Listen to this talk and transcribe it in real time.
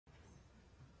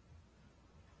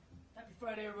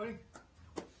Friday, everybody.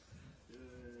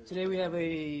 Today we have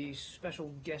a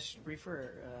special guest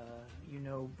briefer. You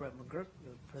know Brett McGurk,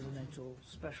 the Presidential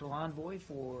Special Envoy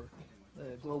for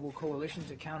the Global Coalition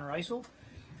to Counter ISIL.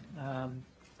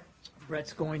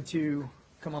 Brett's going to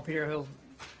come up here. He'll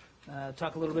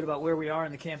talk a little bit about where we are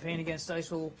in the campaign against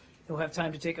ISIL. He'll have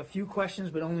time to take a few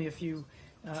questions, but only a few.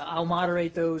 I'll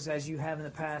moderate those as you have in the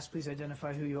past. Please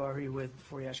identify who you are, who you're with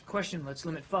before you ask a question. Let's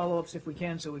limit follow-ups if we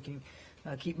can so we can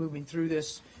keep moving through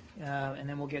this, and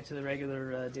then we'll get to the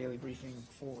regular daily briefing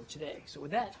for today. So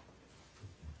with that,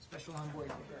 Special Envoy.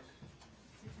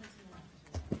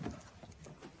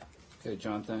 Okay,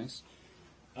 John, thanks.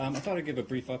 I thought I'd give a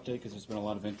brief update because there's been a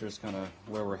lot of interest kind of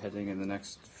where we're heading in the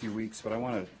next few weeks, but I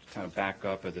want to kind of back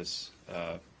up at this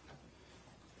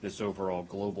this overall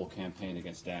global campaign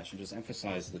against Daesh and just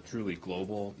emphasize the truly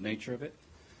global nature of it.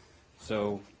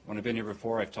 So when I've been here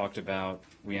before, I've talked about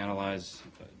we analyze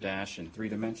Daesh in 3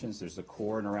 dimensions. There's the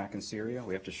core in Iraq and Syria.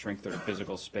 We have to shrink their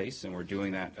physical space, and we're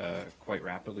doing that quite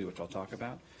rapidly, which I'll talk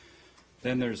about.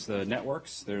 Then there's the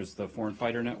networks. There's the foreign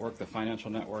fighter network, the financial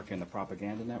network, and the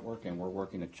propaganda network, and we're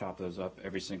working to chop those up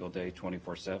every single day,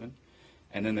 24/7.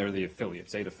 And then there are the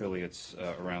affiliates, 8 affiliates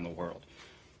around the world.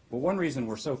 Well, one reason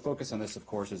we're so focused on this, of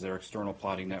course, is their external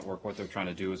plotting network. What they're trying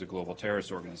to do is a global terrorist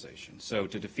organization. So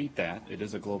to defeat that, it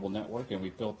is a global network, and we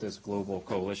built this global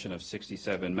coalition of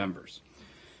 67 members.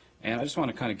 And I just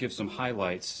want to kind of give some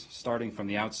highlights, starting from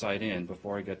the outside in,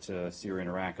 before I get to Syria and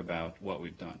Iraq, about what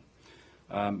we've done.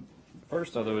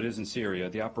 First, although it is in Syria,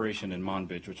 the operation in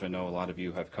Manbij, which I know a lot of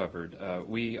you have covered,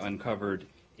 we uncovered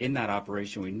in that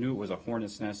operation, we knew it was a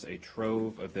hornet's nest, a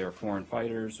trove of their foreign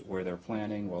fighters, where they're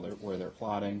planning, where they're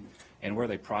plotting, and where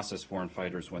they process foreign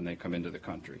fighters when they come into the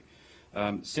country.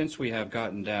 Since we have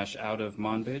gotten Daesh out of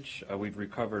Manbij, we've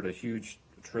recovered a huge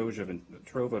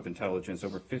trove of intelligence,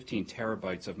 over 15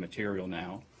 terabytes of material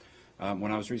now.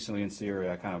 When I was recently in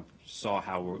Syria, I kind of saw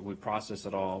how we process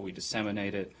it all, we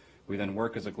disseminate it. We then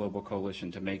work as a global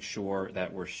coalition to make sure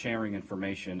that we're sharing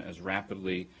information as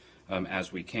rapidly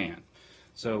as we can.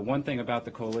 So one thing about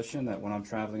the coalition, that when I'm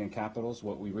traveling in capitals,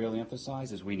 what we really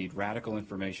emphasize is we need radical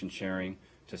information sharing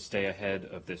to stay ahead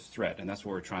of this threat, and that's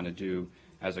what we're trying to do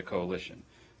as a coalition.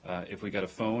 If we get a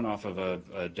phone off of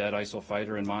a dead ISIL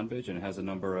fighter in Manbij and it has a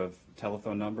number of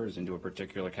telephone numbers into a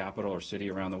particular capital or city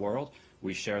around the world,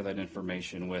 we share that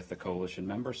information with the coalition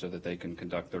member so that they can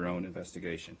conduct their own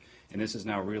investigation. And this is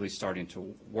now really starting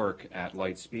to work at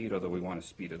light speed, although we want to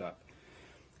speed it up.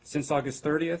 Since August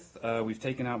 30th, we've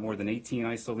taken out more than 18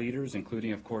 ISIL leaders,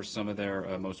 including, of course, some of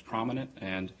their most prominent,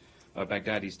 and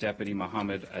Baghdadi's deputy,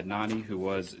 Mohammed Adnani, who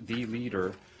was the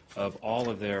leader of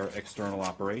all of their external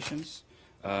operations.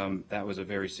 That was a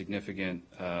very significant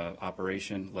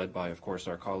operation led by, of course,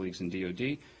 our colleagues in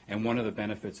DOD, and one of the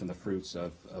benefits and the fruits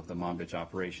of the Manbij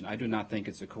operation. I do not think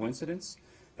it's a coincidence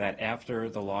that after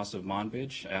the loss of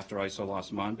Manbij, after ISIL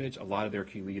lost Manbij, a lot of their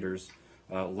key leaders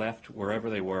left wherever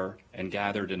they were and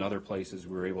gathered in other places.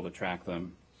 We were able to track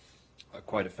them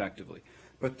quite effectively.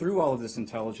 But through all of this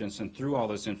intelligence and through all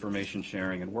this information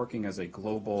sharing and working as a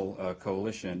global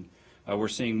coalition, we're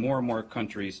seeing more and more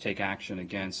countries take action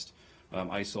against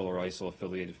ISIL or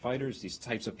ISIL-affiliated fighters. These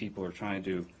types of people are trying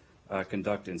to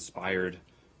conduct inspired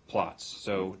plots.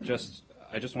 So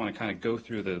I just want to kind of go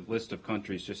through the list of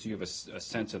countries just so you have a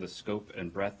sense of the scope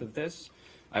and breadth of this.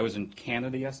 I was in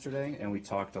Canada yesterday, and we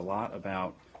talked a lot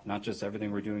about not just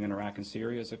everything we're doing in Iraq and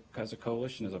Syria as a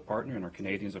coalition, as a partner, and our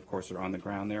Canadians, of course, are on the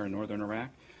ground there in northern Iraq,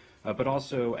 but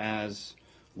also as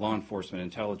law enforcement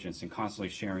intelligence and constantly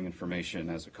sharing information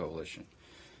as a coalition.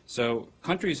 So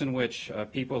countries in which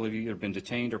people have either been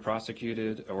detained or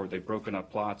prosecuted or they've broken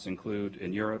up plots include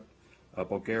in Europe,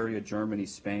 Bulgaria, Germany,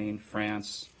 Spain,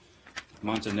 France,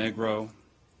 Montenegro,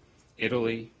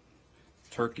 Italy,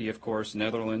 Turkey, of course,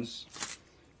 Netherlands.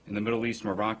 In the Middle East,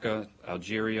 Morocco,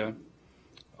 Algeria,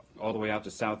 all the way out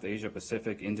to South Asia,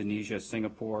 Pacific, Indonesia,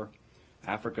 Singapore,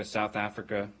 Africa, South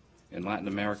Africa, in Latin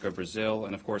America, Brazil,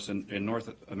 and of course in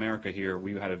North America here,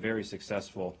 we had a very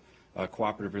successful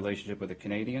cooperative relationship with the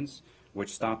Canadians,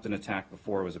 which stopped an attack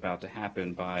before it was about to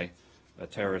happen by a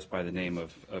terrorist by the name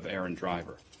of Aaron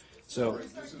Driver. So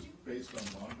this is based on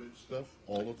Manbij stuff?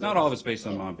 All of not all of it's based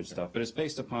on Manbij stuff, but it's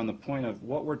based upon the point of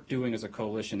what we're doing as a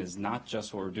coalition is not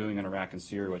just what we're doing in Iraq and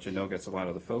Syria, which I know gets a lot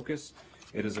of the focus.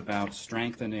 It is about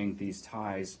strengthening these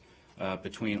ties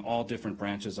between all different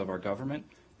branches of our government,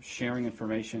 sharing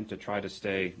information to try to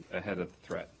stay ahead of the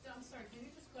threat. I'm sorry, can you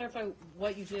just clarify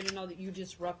what you did and all that you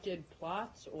disrupted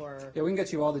plots, or? Yeah, we can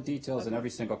get you all the details in every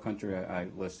single country I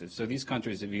listed. So these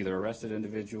countries have either arrested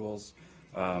individuals,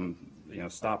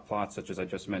 stop plots such as I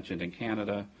just mentioned in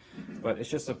Canada, but it's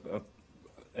just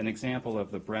an example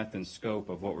of the breadth and scope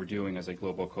of what we're doing as a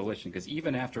global coalition, because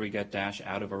even after we get Daesh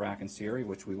out of Iraq and Syria,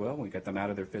 which we will, we get them out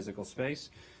of their physical space,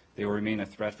 they will remain a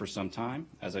threat for some time.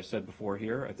 As I've said before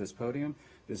here at this podium,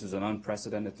 this is an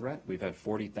unprecedented threat. We've had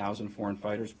 40,000 foreign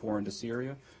fighters pour into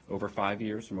Syria over 5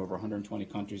 years from over 120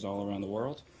 countries all around the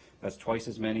world. That's twice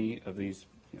as many of these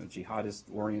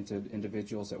jihadist-oriented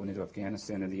individuals that went into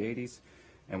Afghanistan in the 80s,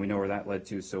 and we know where that led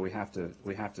to, so we have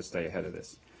to stay ahead of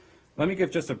this. Let me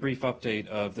give just a brief update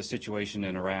of the situation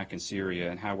in Iraq and Syria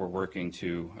and how we're working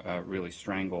to really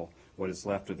strangle what is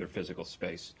left of their physical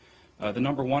space. The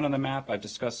number one on the map, I've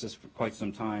discussed this for quite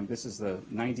some time. This is the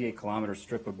 98-kilometer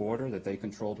strip of border that they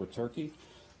controlled with Turkey.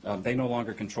 They no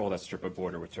longer control that strip of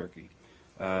border with Turkey.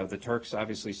 The Turks,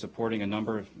 obviously supporting a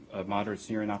number of moderate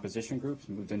Syrian opposition groups,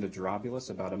 moved into Jarablus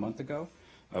about a month ago.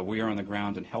 We are on the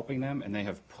ground and helping them, and they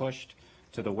have pushed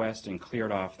to the west and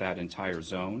cleared off that entire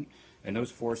zone. And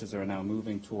those forces are now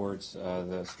moving towards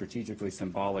the strategically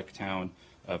symbolic town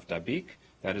of Dabiq.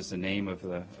 That is the name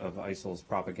of ISIL's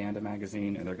propaganda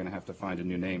magazine, and they're going to have to find a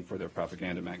new name for their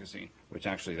propaganda magazine, which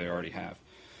actually they already have.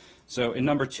 So in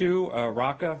number two,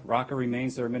 Raqqa. Raqqa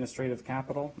remains their administrative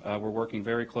capital. We're working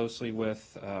very closely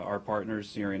with our partners,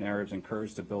 Syrian Arabs and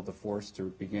Kurds, to build the force to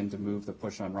begin to move the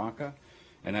push on Raqqa,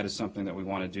 and that is something that we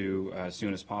want to do as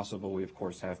soon as possible. We, of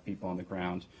course, have people on the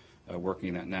ground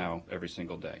working that now every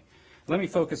single day. Let me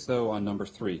focus, though, on number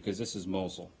three, because this is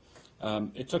Mosul.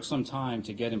 It took some time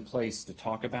to get in place to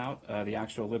talk about the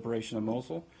actual liberation of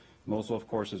Mosul. Mosul, of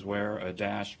course, is where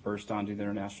Daesh burst onto the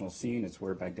international scene. It's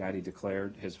where Baghdadi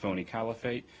declared his phony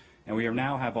caliphate. And we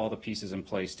now have all the pieces in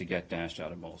place to get Daesh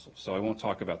out of Mosul. So I won't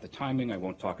talk about the timing. I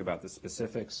won't talk about the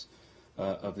specifics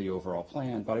of the overall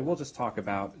plan. But I will just talk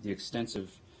about the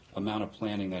extensive amount of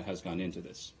planning that has gone into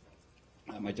this.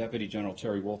 My Deputy General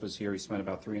Terry Wolf is here. He spent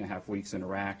about 3.5 weeks in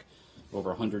Iraq, over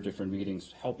 100 different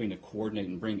meetings, helping to coordinate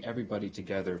and bring everybody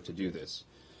together to do this.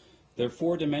 There are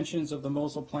four dimensions of the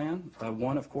Mosul plan.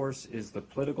 One, of course, is the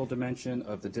political dimension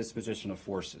of the disposition of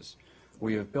forces.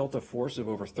 We have built a force of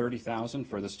over 30,000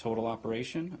 for this total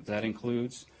operation. That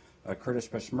includes Kurdish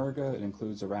Peshmerga, it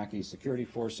includes Iraqi security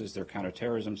forces, their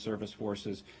counterterrorism service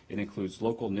forces, it includes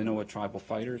local Nineveh tribal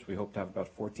fighters. We hope to have about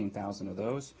 14,000 of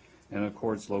those, and of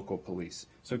course local police.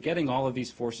 So getting all of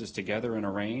these forces together and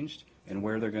arranged and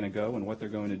where they're going to go and what they're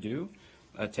going to do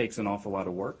takes an awful lot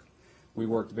of work. We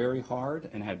worked very hard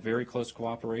and had very close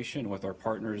cooperation with our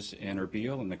partners in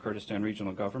Erbil and the Kurdistan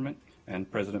Regional Government and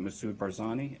President Masoud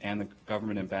Barzani and the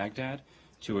government in Baghdad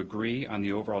to agree on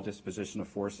the overall disposition of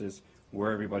forces,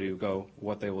 where everybody will go,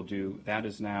 what they will do. That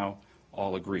is now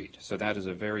all agreed. So that is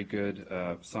a very good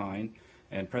sign.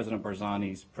 And President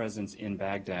Barzani's presence in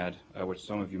Baghdad, which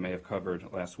some of you may have covered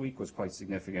last week, was quite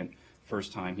significant.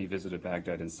 First time he visited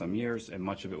Baghdad in some years, and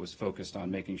much of it was focused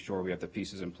on making sure we have the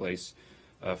pieces in place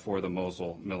for the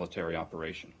Mosul military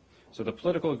operation. So the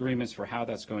political agreements for how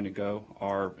that's going to go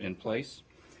are in place.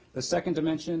 The second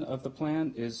dimension of the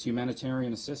plan is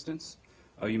humanitarian assistance.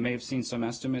 You may have seen some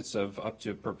estimates of up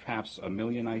to perhaps 1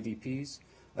 million IDPs.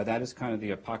 That is kind of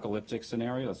the apocalyptic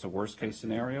scenario. That's a worst case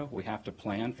scenario. We have to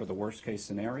plan for the worst case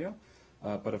scenario.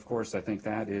 But of course, I think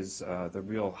that is the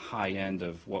real high end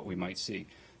of what we might see.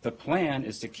 The plan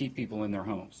is to keep people in their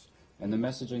homes. And the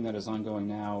messaging that is ongoing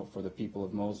now for the people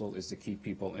of Mosul is to keep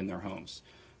people in their homes.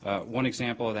 One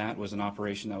example of that was an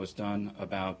operation that was done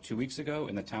about 2 weeks ago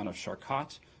in the town of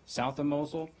Sharqat, south of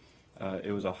Mosul.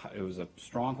 It was a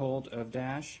stronghold of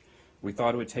Daesh. We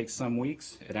thought it would take some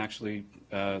weeks. It actually,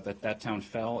 that town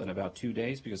fell in about 2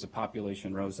 days because the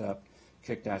population rose up,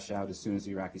 kicked Daesh out as soon as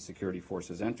the Iraqi security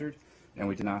forces entered, and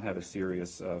we did not have a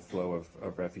serious flow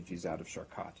of refugees out of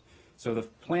Sharqat. So the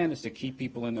plan is to keep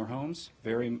people in their homes,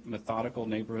 very methodical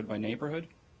neighborhood by neighborhood,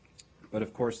 but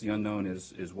of course the unknown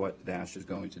is what Daesh is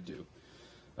going to do.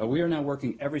 We are now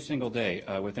working every single day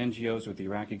with NGOs, with the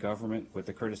Iraqi government, with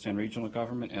the Kurdistan Regional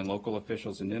Government, and local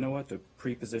officials in Nineveh to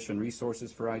pre-position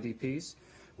resources for IDPs.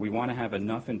 We want to have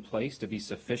enough in place to be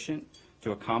sufficient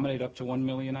to accommodate up to 1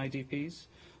 million IDPs.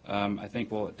 I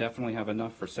think we'll definitely have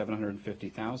enough for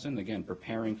 750,000, again,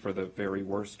 preparing for the very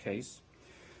worst case.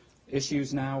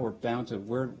 Issues now,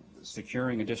 we're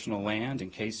securing additional land in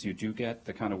case you do get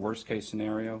the kind of worst case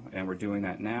scenario, and we're doing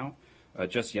that now.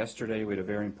 Just yesterday, we had a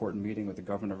very important meeting with the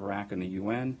governor of Iraq and the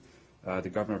UN. The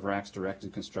governor of Iraq's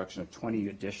directed construction of 20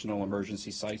 additional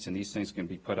emergency sites, and these things can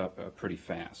be put up pretty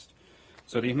fast.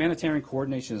 So the humanitarian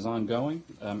coordination is ongoing.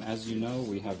 As you know,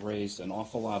 we have raised an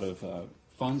awful lot of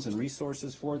funds and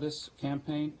resources for this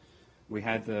campaign. We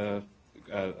had the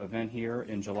event here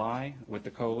in July with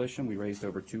the coalition. We raised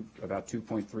about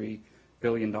 $2.3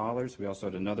 billion. We also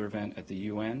had another event at the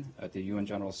UN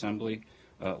General Assembly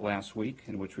last week,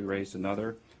 in which we raised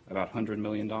another about $100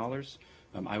 million.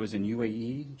 I was in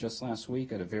UAE just last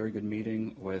week at a very good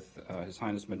meeting with His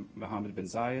Highness Mohammed bin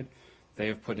Zayed. They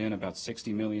have put in about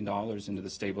 $60 million into the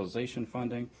stabilization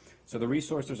funding. So the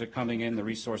resources are coming in, the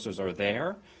resources are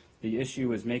there. The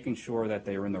issue is making sure that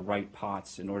they are in the right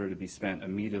pots in order to be spent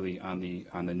immediately on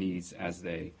the needs as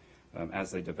they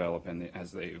develop and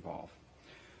as they evolve.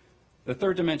 The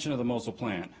third dimension of the Mosul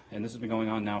plan, and this has been going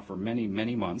on now for many,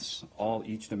 many months,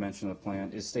 each dimension of the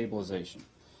plan is stabilization.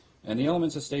 And the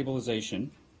elements of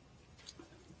stabilization: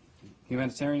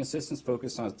 humanitarian assistance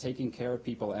focused on taking care of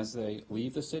people as they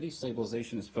leave the city.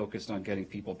 Stabilization is focused on getting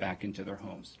people back into their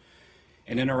homes.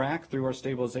 And in Iraq, through our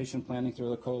stabilization planning through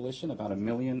the coalition, about 1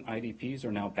 million IDPs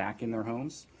are now back in their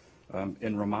homes.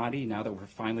 In Ramadi, now that we're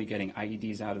finally getting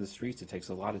IEDs out of the streets, it takes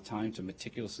a lot of time to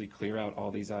meticulously clear out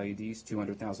all these IEDs.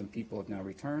 200,000 people have now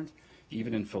returned.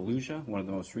 Even in Fallujah, one of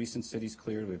the most recent cities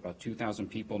cleared, we have about 2,000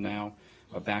 people now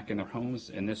back in their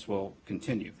homes, and this will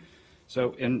continue.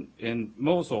 So in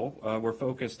Mosul, we're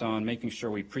focused on making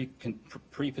sure we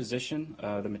pre-position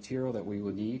the material that we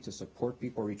would need to support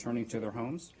people returning to their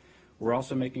homes. We're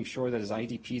also making sure that as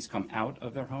IDPs come out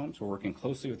of their homes, we're working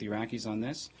closely with the Iraqis on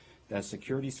this, that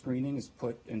security screening is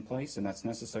put in place, and that's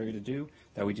necessary to do,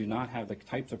 that we do not have the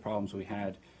types of problems we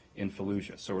had in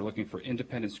Fallujah. So we're looking for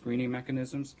independent screening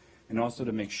mechanisms, and also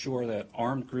to make sure that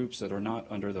armed groups that are not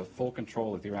under the full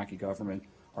control of the Iraqi government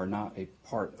are not a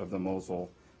part of the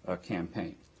Mosul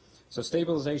campaign. So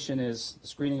stabilization is the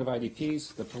screening of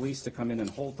IDPs, the police to come in and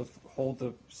hold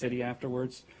the city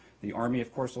afterwards. The Army,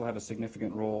 of course, will have a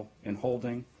significant role in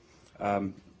holding,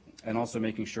 and also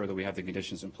making sure that we have the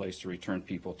conditions in place to return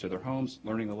people to their homes,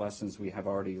 learning the lessons we have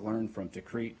already learned from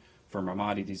Tikrit, from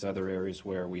Ramadi, these other areas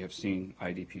where we have seen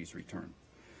IDPs return.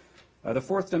 The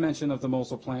fourth dimension of the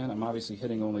Mosul plan, I'm obviously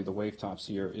hitting only the wave tops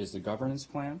here, is the governance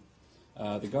plan.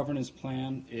 The governance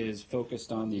plan is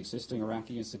focused on the existing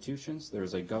Iraqi institutions.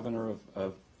 There's a governor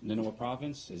of Nineveh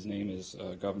province. His name is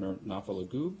Governor Nafal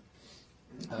Agoub.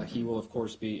 He will, of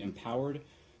course, be empowered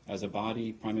as a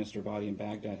body. Prime Minister Badi in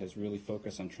Baghdad has really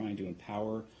focused on trying to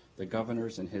empower the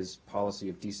governors in his policy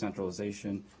of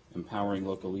decentralization, empowering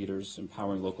local leaders,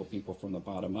 empowering local people from the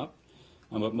bottom up.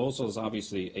 But Mosul is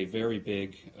obviously a very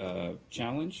big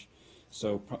challenge.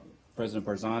 So President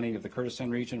Barzani of the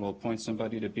Kurdistan region will appoint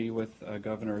somebody to be with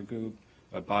Governor Agoub.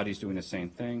 Badi's doing the same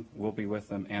thing. We'll be with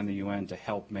them and the UN to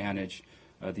help manage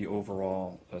the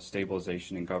overall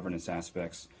stabilization and governance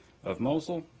aspects of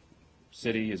Mosul.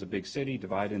 City is a big city,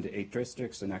 divided into 8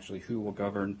 districts, and actually who will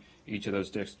govern each of those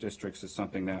districts is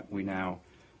something that we now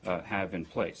have in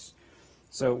place.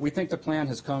 So we think the plan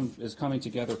is coming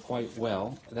together quite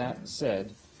well. That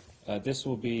said, this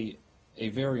will be a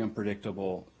very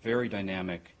unpredictable, very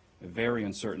dynamic, very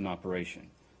uncertain operation.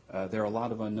 There are a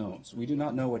lot of unknowns. We do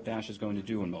not know what Daesh is going to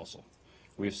do in Mosul.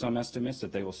 We have some estimates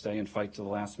that they will stay and fight to the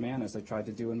last man, as they tried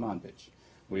to do in Manbij.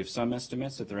 We have some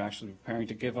estimates that they're actually preparing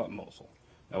to give up Mosul.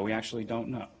 We actually don't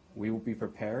know. We will be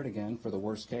prepared, again, for the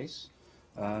worst case,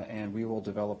 and we will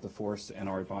develop the force, and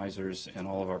our advisors and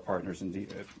all of our partners,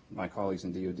 my colleagues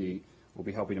in DOD, will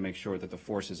be helping to make sure that the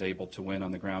force is able to win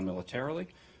on the ground militarily,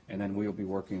 and then we will be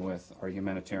working with our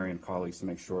humanitarian colleagues to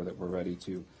make sure that we're ready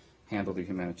to handle the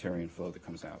humanitarian flow that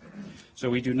comes out. So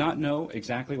we do not know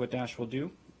exactly what Daesh will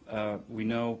do. We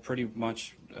know pretty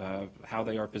much how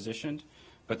they are positioned,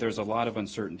 but there's a lot of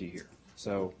uncertainty here.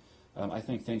 So I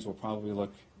think things will probably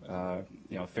look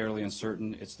fairly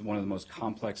uncertain. It's one of the most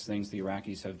complex things the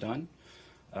Iraqis have done.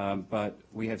 But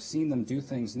we have seen them do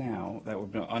things now that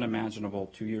would be unimaginable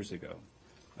 2 years ago.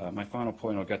 My final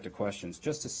point, I'll get to questions.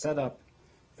 Just to set up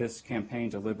this campaign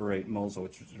to liberate Mosul,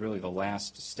 which was really the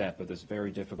last step of this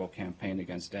very difficult campaign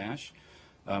against Daesh,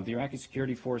 the Iraqi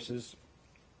security forces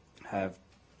have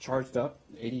charged up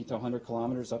 80 to 100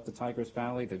 kilometers up the Tigris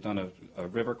Valley. They've done a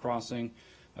river crossing.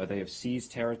 They have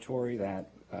seized territory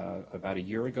that about a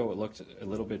year ago it looked a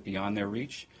little bit beyond their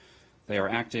reach. They are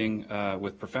acting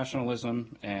with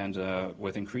professionalism and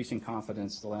with increasing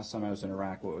confidence. The last time I was in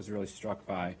Iraq, what was really struck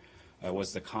by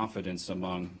was the confidence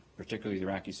among particularly the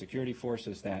Iraqi security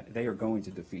forces that they are going to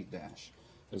defeat Daesh.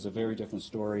 There's a very different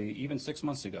story even 6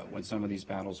 months ago when some of these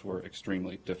battles were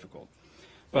extremely difficult.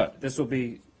 But this will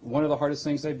be one of the hardest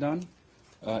things they've done.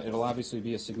 It'll obviously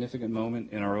be a significant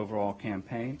moment in our overall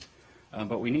campaign.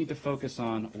 But we need to focus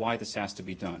on why this has to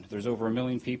be done. There's over 1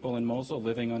 million people in Mosul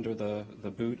living under the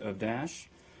boot of Daesh.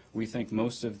 We think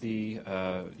most of the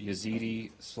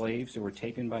Yazidi slaves who were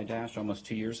taken by Daesh almost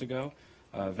 2 years ago,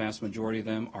 vast majority of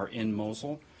them are in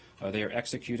Mosul. They are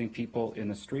executing people in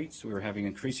the streets. We were having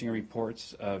increasing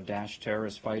reports of Daesh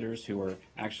terrorist fighters who are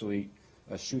actually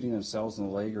shooting themselves in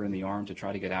the leg or in the arm to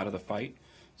try to get out of the fight.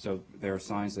 So there are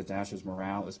signs that Daesh's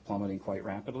morale is plummeting quite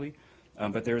rapidly.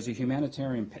 But there is a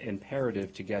humanitarian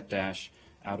imperative to get Daesh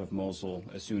out of Mosul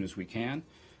as soon as we can,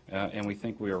 and we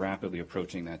think we are rapidly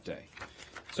approaching that day.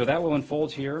 So that will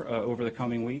unfold here over the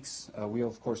coming weeks. We'll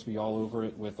of course be all over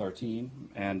it with our team,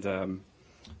 and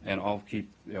I'll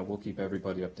keep, we'll keep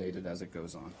everybody updated as it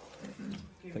goes on.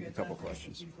 Take a couple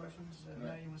questions.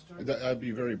 I'd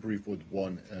be very brief with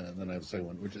one, and then I have a second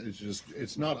one, which is just,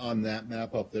 it's not on that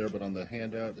map up there, but on the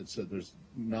handout, it said there's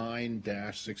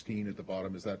 9-16 at the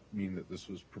bottom. Does that mean that this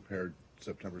was prepared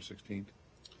September 16th?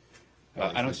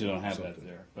 I don't have that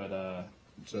there, but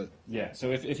So, yeah.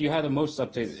 So if you had the most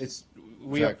updated, is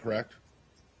that correct?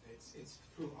 It's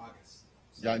through August.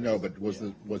 Yeah, I know, but was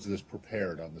this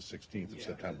prepared on the 16th of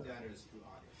September? The data is through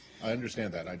August. I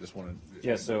understand that. I just wanted.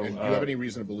 Yeah, so, and do you have any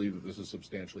reason to believe that this has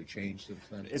substantially changed since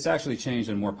then? it's actually changed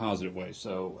in a more positive way.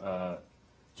 So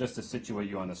just to situate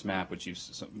you on this map, which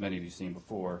many of you seen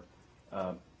before,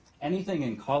 anything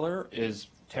in color is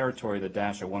territory that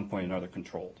Daesh at one point or another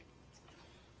controlled.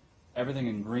 Everything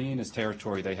in green is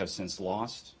territory they have since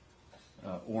lost.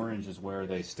 Orange is where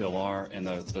they still are, and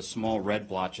the small red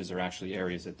blotches are actually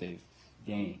areas that they've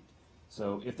gained.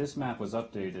 So if this map was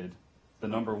updated, the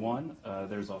number one,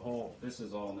 there's a whole, this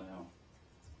is all now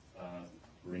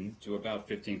green, to about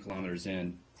 15 kilometers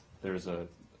in, there's a,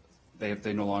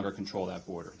 they no longer control that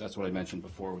border. That's what I mentioned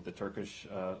before with the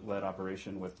Turkish-led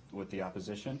operation with the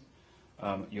opposition.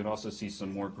 You'd also see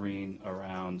some more green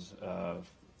around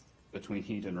between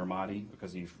Heat and Ramadi,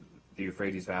 because the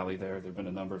Euphrates Valley there have been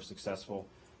a number of successful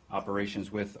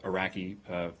operations with Iraqi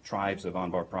tribes of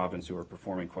Anbar province who are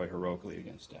performing quite heroically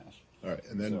against Daesh. All right,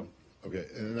 and then, So- okay,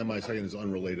 and then my second is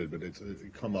unrelated, but it's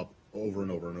come up over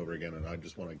and over and over again, and I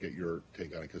just want to get your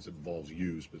take on it because it involves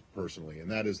you personally,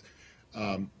 and that is,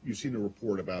 you've seen a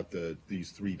report about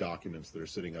these 3 documents that are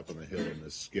sitting up on the hill in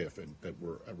this skiff, and that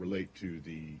relate to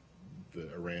the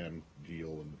Iran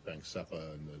deal and the Bank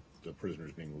Seppa and the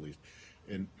prisoners being released.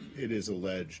 And it is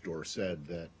alleged or said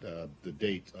that the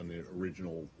date on the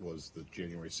original was the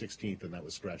January 16th, and that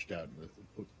was scratched out, and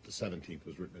the 17th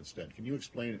was written instead. Can you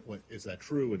explain it? Is that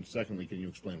true? And secondly, can you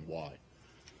explain why?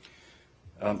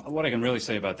 What I can really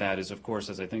say about that is, of course,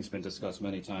 as I think has been discussed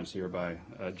many times here by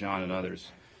John and others,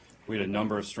 we had a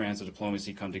number of strands of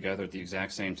diplomacy come together at the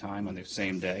exact same time on the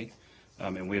same day,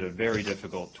 and we had a very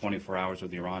difficult 24 hours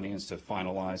with the Iranians to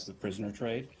finalize the prisoner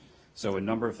trade. So a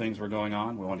number of things were going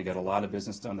on. We wanted to get a lot of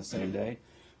business done the same day.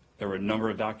 There were a number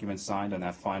of documents signed on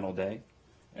that final day,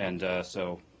 and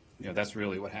so that's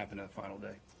really what happened on the final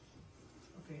day.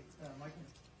 Okay,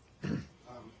 Michael.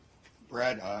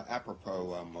 Brad,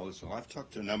 apropos Mosul, I've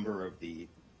talked to a number of the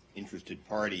interested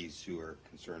parties who are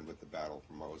concerned with the battle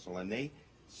for Mosul, and they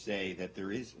say that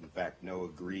there is, in fact, no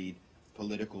agreed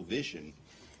political vision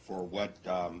for what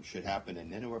should happen in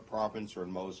Nineveh province or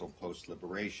in Mosul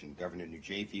post-liberation. Governor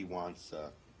Nujafi wants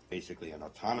basically an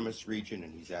autonomous region,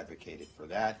 and he's advocated for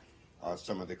that.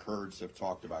 Some of the Kurds have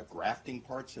talked about grafting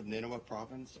parts of Nineveh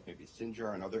province, maybe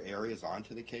Sinjar and other areas,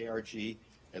 onto the KRG.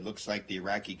 It looks like the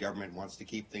Iraqi government wants to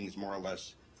keep things more or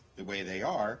less the way they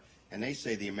are, and they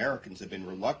say the Americans have been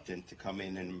reluctant to come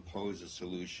in and impose a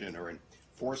solution or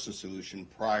enforce a solution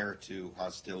prior to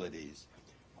hostilities.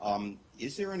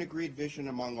 Is there an agreed vision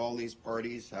among all these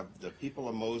parties? Have the people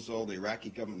of Mosul, the Iraqi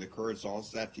government, the Kurds all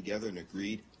sat together and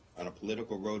agreed on a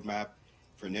political roadmap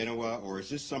for Nineveh, or is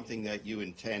this something that you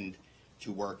intend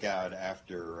to work out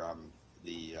after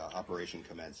the operation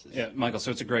commences? Yeah, Michael, so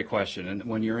it's a great question. And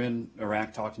when you're in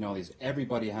Iraq talking to all these,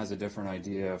 everybody has a different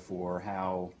idea for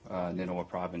how Nineveh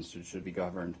province should be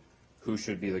governed, who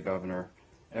should be the governor.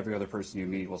 Every other person you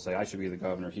meet will say, I should be the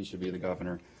governor, he should be the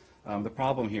governor. The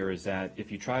problem here is that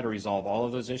if you try to resolve all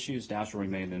of those issues, Daesh will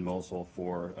remain in Mosul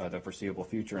for the foreseeable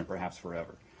future and perhaps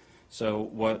forever. So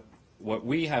what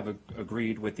we have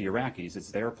agreed with the Iraqis,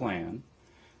 it's their plan,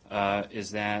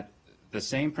 is that the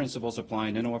same principles apply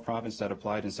in Nineveh province that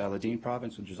applied in Saladin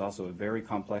province, which is also a very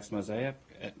complex mosaic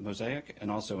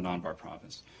and also in Anbar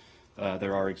province.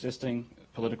 There are existing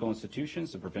political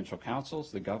institutions, the provincial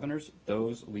councils, the governors.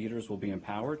 Those leaders will be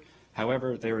empowered.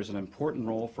 However, there is an important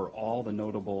role for all the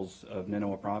notables of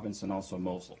Nineveh province and also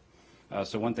Mosul.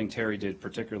 So one thing Terry did,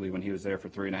 particularly when he was there for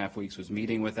 3.5 weeks, was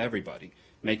meeting with everybody,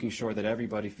 making sure that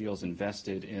everybody feels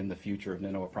invested in the future of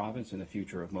Nineveh province and the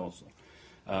future of Mosul.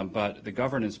 But the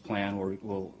governance plan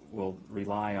will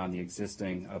rely on the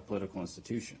existing political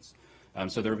institutions.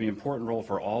 So there will be an important role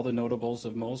for all the notables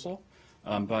of Mosul.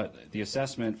 But the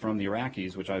assessment from the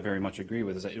Iraqis, which I very much agree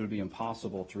with, is that it would be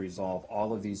impossible to resolve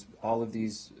all of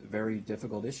these very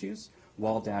difficult issues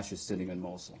while Daesh is sitting in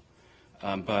Mosul.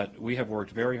 But we have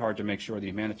worked very hard to make sure the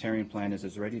humanitarian plan is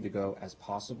as ready to go as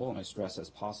possible, and I stress as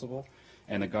possible,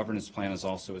 and the governance plan is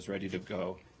also as ready to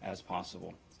go as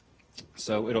possible.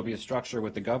 So it'll be a structure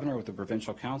with the governor, with the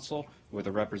provincial council, with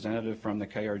a representative from the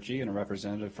KRG and a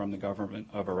representative from the government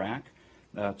of Iraq,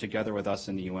 together with us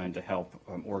in the UN to help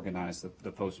organize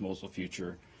the post-Mosul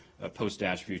future,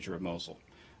 post-Daesh future of Mosul.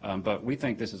 But we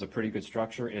think this is a pretty good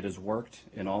structure. It has worked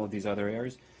in all of these other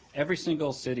areas. Every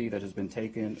single city that has been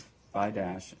taken by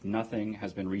Daesh, nothing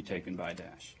has been retaken by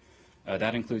Daesh.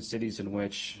 That includes cities in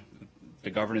which the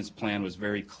governance plan was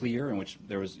very clear, in which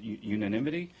there was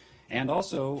unanimity, and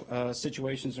also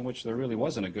situations in which there really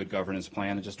wasn't a good governance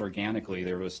plan, and just organically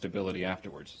there was stability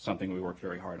afterwards, something we worked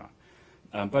very hard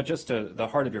on. But just to the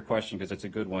heart of your question, because it's a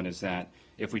good one, is that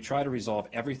if we try to resolve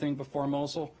everything before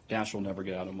Mosul, Daesh will never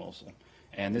get out of Mosul.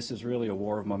 And this is really a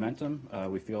war of momentum.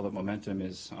 We feel that momentum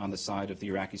is on the side of the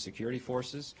Iraqi security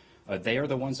forces. They are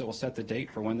the ones that will set the date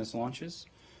for when this launches,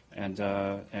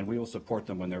 and we will support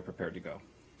them when they're prepared to go.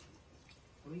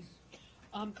 Please.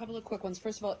 Couple of quick ones.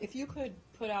 First of all, if you could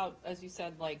put out, as you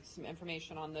said, like some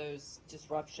information on those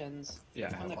disruptions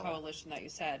on the coalition that you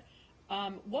said.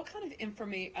 What kind of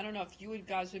information, I don't know if you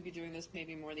guys would be doing this,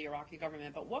 maybe more the Iraqi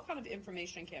government, but what kind of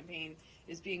information campaign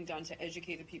is being done to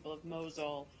educate the people of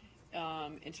Mosul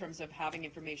in terms of having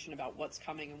information about what's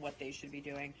coming and what they should be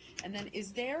doing? And then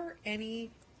is there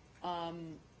any,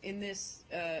 in this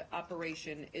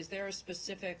operation, is there a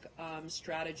specific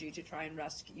strategy to try and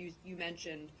rescue? You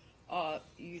mentioned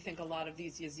you think a lot of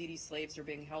these Yazidi slaves are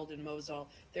being held in Mosul.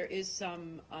 There is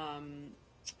some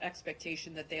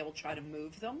expectation that they will try to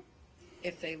move them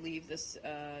if they leave this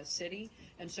city.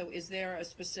 And so is there a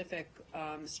specific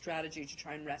strategy to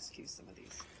try and rescue some of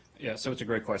these? Yeah, so it's a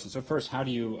great question. So first, how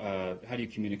do you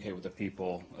communicate with the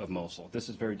people of Mosul? This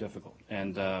is very difficult.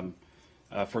 And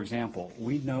for example,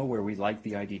 we know where we'd like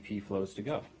the IDP flows to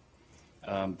go.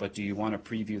 But do you want to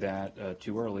preview that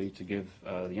too early to give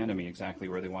the enemy exactly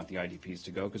where they want the IDPs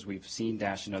to go? Because we've seen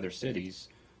Daesh in other cities,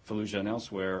 Fallujah and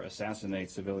elsewhere, assassinate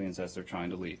civilians as they're trying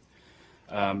to leave.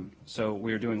 So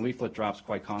we are doing leaflet drops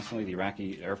quite constantly. The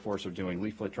Iraqi Air Force are doing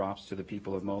leaflet drops to the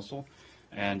people of Mosul.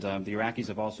 And the Iraqis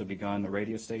have also begun a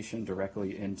radio station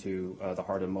directly into the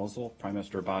heart of Mosul. Prime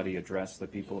Minister Abadi addressed the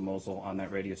people of Mosul on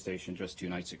that radio station just 2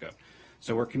 nights ago.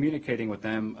 So we're communicating with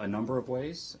them a number of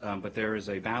ways, but there is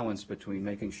a balance between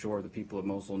making sure the people of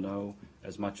Mosul know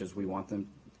as much as we want them,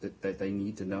 that they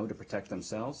need to know to protect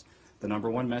themselves. The number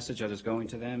one message that is going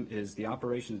to them is the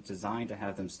operation is designed to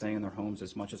have them stay in their homes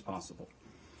as much as possible.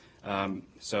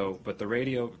 But the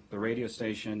radio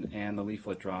station and the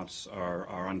leaflet drops are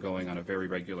ongoing on a very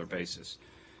regular basis.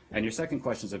 And your second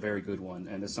question is a very good one,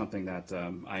 and it's something that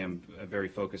I am very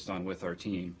focused on with our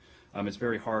team. It's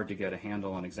very hard to get a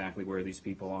handle on exactly where these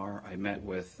people are. I met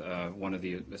with one of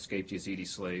the escaped Yazidi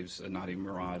slaves, Nadim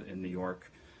Murad, in New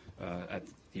York at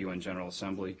the UN General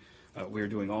Assembly. We're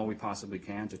doing all we possibly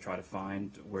can to try to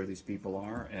find where these people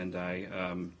are, and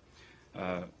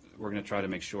we're going to try to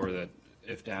make sure that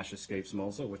if Daesh escapes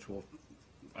Mosul, which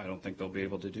I don't think they'll be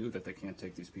able to do, that they can't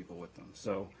take these people with them.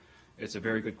 So it's a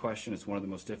very good question. It's one of the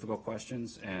most difficult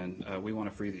questions, and we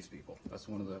want to free these people. That's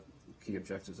one of the key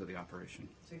objectives of the operation.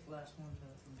 Take the last one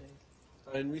from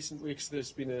Dave. In recent weeks,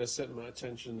 there's been a certain amount of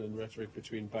tension and rhetoric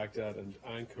between Baghdad and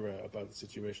Ankara about the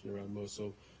situation around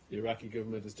Mosul. The Iraqi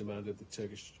government has demanded that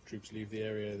Turkish troops leave the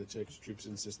area. The Turkish troops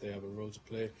insist they have a role to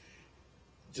play.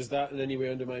 Does that in any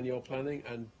way undermine your planning?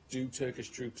 And do Turkish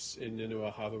troops in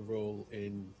Nineveh have a role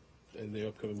in the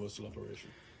upcoming Mosul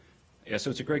operation? Yeah, so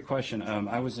it's a great question.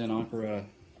 I was in Ankara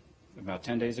about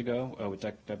 10 days ago with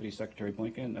Deputy Secretary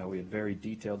Blinken. We had very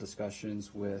detailed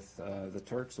discussions with the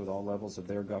Turks, with all levels of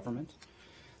their government.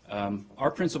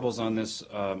 Our principles on this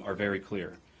are very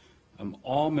clear.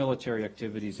 All military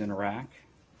activities in Iraq,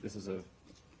 this is a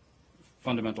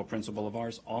fundamental principle of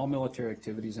ours, all military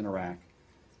activities in Iraq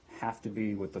have to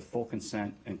be with the full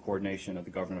consent and coordination of the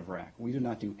government of Iraq. We do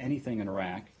not do anything in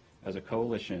Iraq as a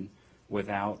coalition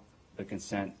without the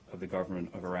consent of the government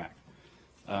of Iraq.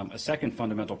 A second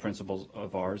fundamental principle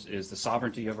of ours is the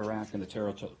sovereignty of Iraq and the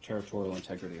territorial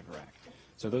integrity of Iraq.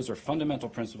 So those are fundamental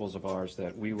principles of ours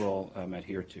that we will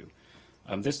adhere to.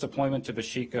 This deployment to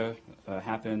Bashika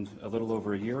happened a little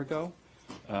over a year ago.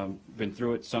 Been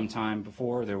through it some time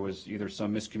before. There was either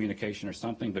some miscommunication or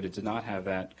something, but it did not have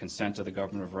that consent of the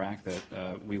government of Iraq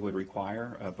that we would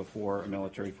require before a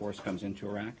military force comes into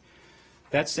Iraq.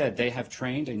 That said, they have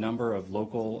trained a number of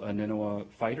local Nineveh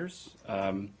fighters,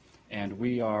 and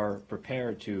we are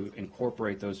prepared to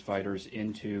incorporate those fighters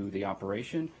into the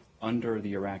operation under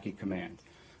the Iraqi command.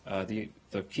 The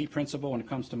key principle when it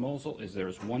comes to Mosul is there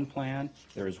is one plan,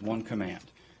 there is one command.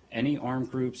 Any armed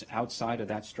groups outside of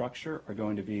that structure are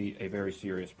going to be a very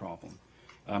serious problem.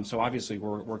 So obviously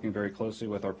we're working very closely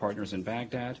with our partners in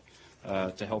Baghdad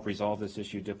to help resolve this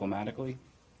issue diplomatically,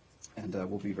 and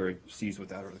we'll be very seized with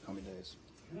that over the coming days.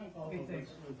 Okay,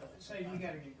 thanks. Say, you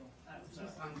gotta get going.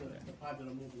 Just on the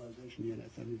popular mobilization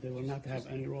units, I mean, they will not have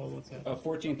any role with that.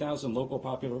 14,000 local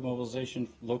popular mobilization,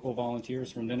 local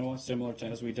volunteers from Nineveh, similar to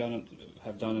as we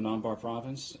have done in Anbar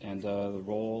province, and the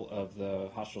role of the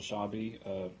Hashal Shabi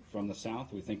from the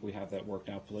south. We think we have that worked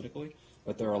out politically,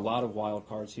 but there are a lot of wild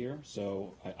cards here,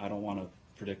 so I don't want to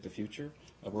predict the future.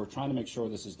 We're trying to make sure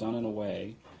this is done in a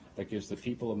way that gives the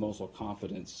people of Mosul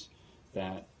confidence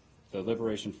that the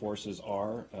liberation forces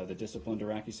are the disciplined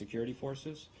Iraqi security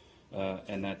forces,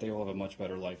 and that they will have a much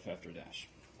better life after Daesh.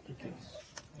 Thanks,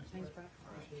 Brad.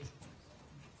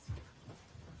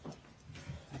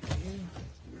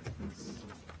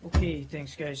 Okay,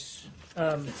 thanks, guys.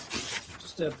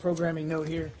 Just a programming note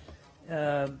here.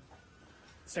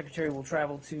 Secretary will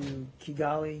travel to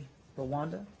Kigali,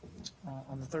 Rwanda,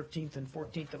 on the 13th and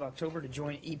 14th of October to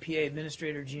join EPA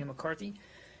Administrator Gina McCarthy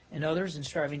and others in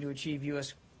striving to achieve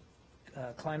U.S.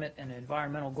 Climate and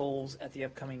environmental goals at the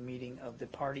upcoming meeting of the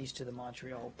parties to the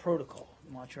Montreal Protocol.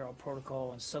 The Montreal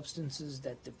Protocol on substances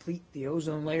that deplete the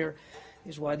ozone layer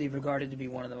is widely regarded to be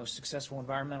one of the most successful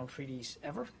environmental treaties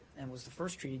ever, and was the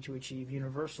first treaty to achieve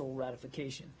universal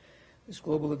ratification. This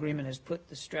global agreement has put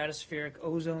the stratospheric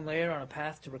ozone layer on a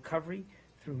path to recovery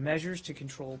through measures to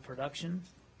control production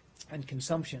and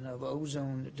consumption of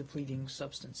ozone-depleting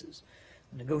substances.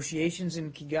 Negotiations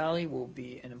in Kigali will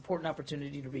be an important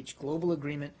opportunity to reach global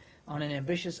agreement on an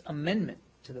ambitious amendment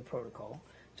to the protocol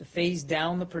to phase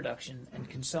down the production and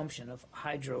consumption of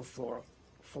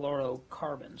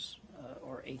hydrofluorocarbons,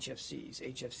 or HFCs.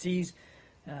 HFCs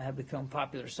have become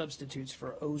popular substitutes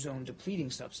for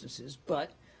ozone-depleting substances,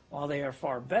 but while they are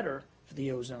far better for the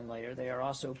ozone layer, they are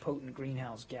also potent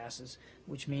greenhouse gases,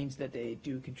 which means that they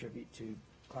do contribute to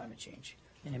climate change.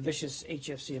 An ambitious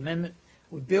HFC amendment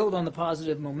would build on the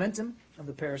positive momentum of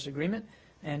the Paris Agreement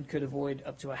and could avoid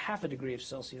up to 0.5 degree of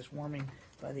Celsius warming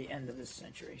by the end of this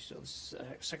century. So the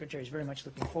Secretary is very much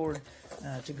looking forward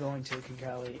to going to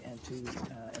Kigali and to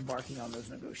embarking on those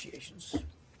negotiations.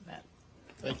 Matt.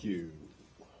 Thank you.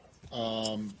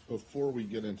 Before we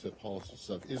get into policy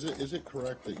stuff, is it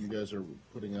correct that you guys are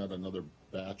putting out another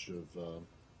batch of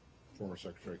former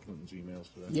Secretary Clinton's emails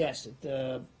today? Yes, at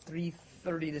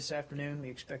 3:30 this afternoon, we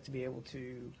expect to be able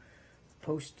to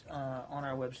post on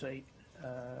our website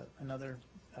another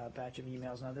batch of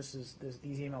emails. Now, these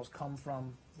emails come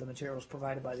from the materials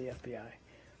provided by the FBI.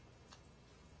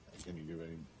 Can you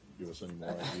give us any more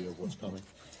idea of what's coming?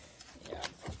 Yeah.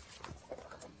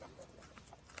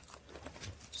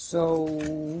 So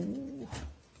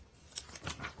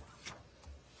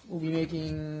we'll be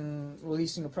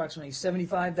releasing approximately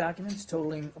 75 documents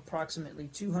totaling approximately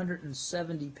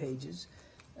 270 pages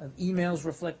of emails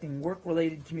reflecting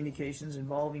work-related communications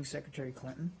involving Secretary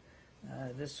Clinton.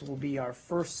 This will be our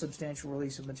first substantial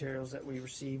release of materials that we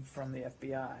received from the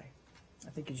FBI. I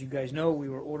think, as you guys know, we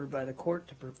were ordered by the court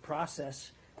to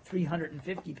process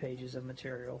 350 pages of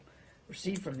material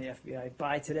received from the FBI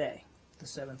by today, the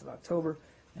 7th of October,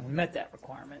 and we met that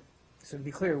requirement. So to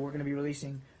be clear, we're going to be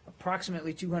releasing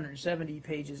approximately 270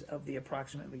 pages of the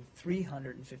approximately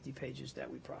 350 pages that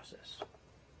we processed.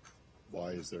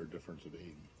 Why is there a difference of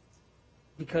 80?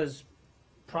 Because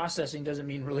processing doesn't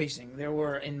mean releasing. There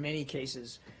were, in many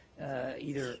cases,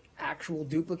 either actual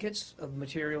duplicates of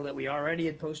material that we already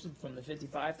had posted from the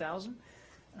 55,000,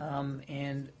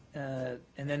 and then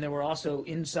there were also,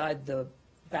 inside the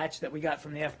batch that we got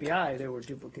from the FBI, there were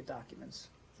duplicate documents.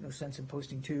 No sense in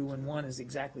posting two when one is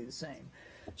exactly the same.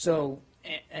 So,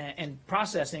 and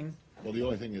processing. Well, the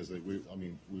only thing is that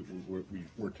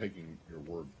we're taking your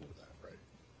word for that, right?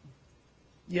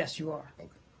 Yes, you are. Okay.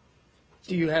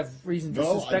 Do you have reason to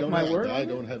suspect my word? I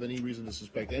don't have any reason to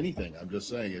suspect anything. I'm just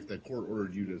saying, if the court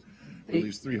ordered you to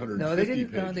release 350 No, they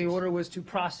didn't. pages. No, the order was to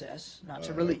process, not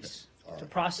to release. Okay. To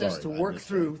process, Sorry, to work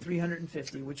through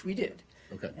 350, which we did.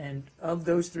 Okay. And of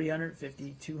those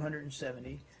 350,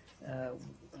 270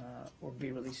 will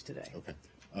be released today. Okay.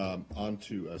 On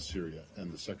to Syria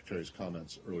and the Secretary's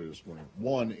comments earlier this morning.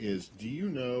 One is, do you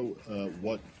know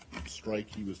what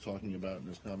strike he was talking about in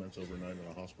his comments overnight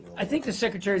in a hospital? I think the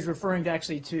Secretary is referring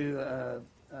to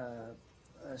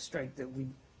a strike that we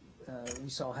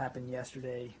saw happen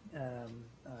yesterday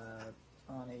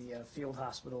on a field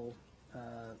hospital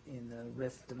in the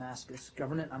Rif Damascus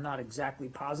government. I'm not exactly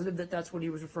positive that that's what he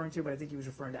was referring to, but I think he was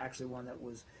referring to actually one that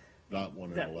was not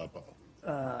one in Aleppo.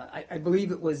 I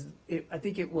believe it was, I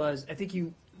think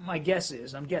my guess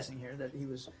is, I'm guessing here, that he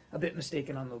was a bit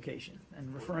mistaken on location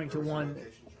and referring to one,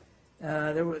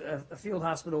 there was a field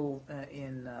hospital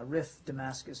in Rif,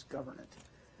 Damascus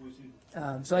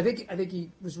Governorate. So I think he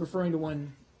was referring to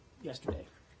one yesterday.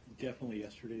 Definitely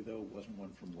yesterday, though, wasn't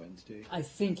one from Wednesday. I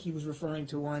think he was referring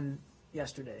to one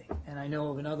yesterday, and I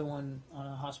know of another one on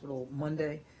a hospital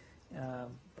Monday,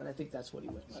 but I think that's what he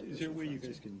went. Is there a way you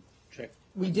guys can check?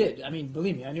 We did. I mean,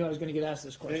 believe me, I knew I was going to get asked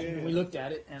this question. Yeah. We looked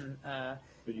at it, and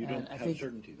But you don't have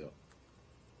certainty, though.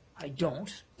 I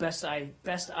don't. Best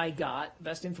information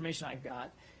I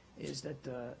got is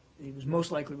that he was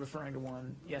most likely referring to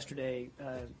one yesterday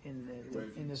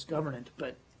in this government,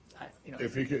 but.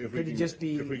 If we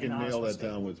can nail that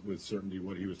down with certainty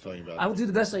what he was talking about. I will do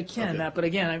the best I can, Okay. Matt, but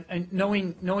again,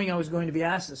 knowing I was going to be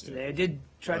asked this today, I did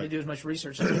try to do as much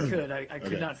research as I could. I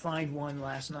could Okay. not find one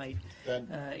last night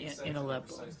in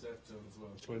Aleppo.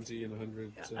 20 and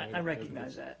 100. I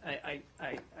recognize that. I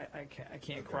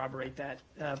can't corroborate that.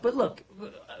 But look,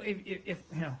 if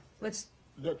let's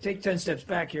take 10 steps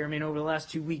back here. I mean, over the last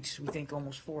 2 weeks, we think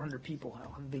almost 400 people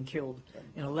have been killed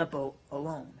in Aleppo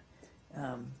alone.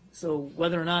 So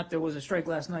whether or not there was a strike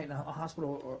last night in a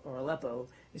hospital or Aleppo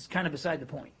is kind of beside the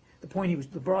point.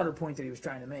 The broader point that he was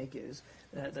trying to make is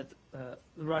that the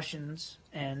Russians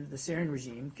and the Syrian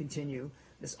regime continue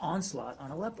this onslaught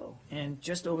on Aleppo. And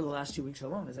just over the last 2 weeks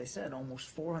alone, as I said, almost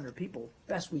 400 people,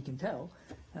 best we can tell,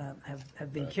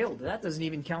 have been killed. That doesn't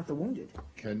even count the wounded.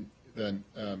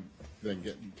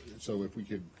 So if we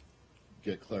could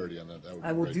get clarity on that, that would be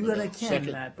I will great. do But, what I can,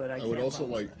 second, Matt, but I I can't would also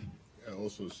promise like,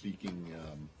 also seeking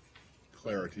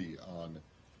clarity on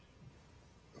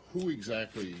who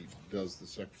exactly does the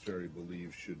Secretary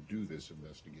believe should do this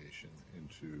investigation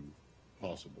into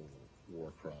possible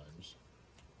war crimes?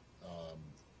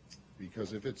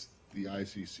 Because if it's the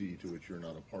ICC, to which you're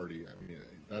not a party, I mean,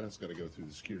 that has got to go through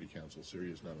the Security Council.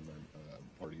 Syria is not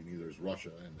a party, neither is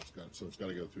Russia, and it's got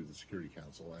to go through the Security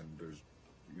Council, and there's,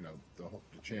 the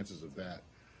chances of that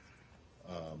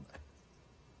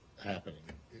happening,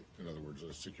 in other words,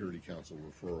 a Security Council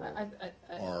referral,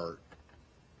 are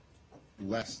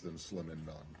less than slim and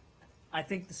none. I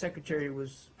think the Secretary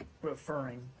was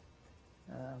referring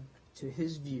to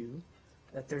his view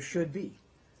that there should be,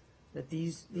 that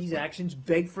these actions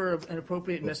beg for an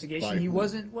appropriate investigation. He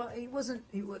wasn't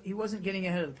getting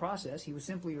ahead of the process. He was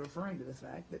simply referring to the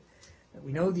fact that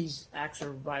we know these acts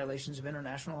are violations of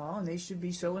international law and they should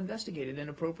be so investigated, and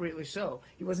appropriately so.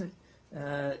 He wasn't.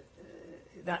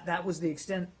 That was the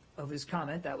extent of his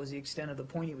comment. That was the extent of the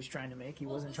point he was trying to make. He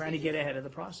wasn't trying to get ahead of the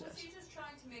process. Was he just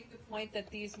trying to make the point that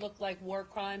these look like war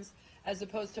crimes as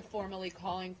opposed to formally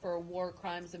calling for a war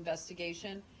crimes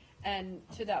investigation? And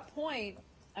to that point,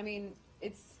 I mean,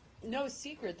 it's no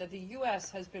secret that the U.S.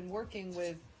 has been working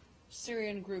with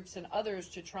Syrian groups and others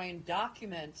to try and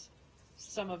document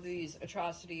some of these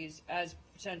atrocities as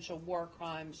potential war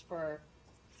crimes for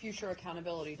future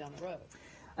accountability down the road.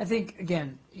 I think,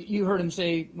 again, you heard him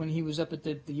say when he was up at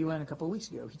the UN a couple of weeks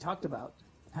ago, he talked about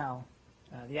how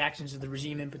the actions of the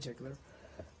regime in particular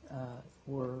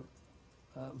were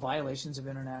violations of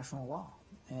international law.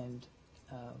 And,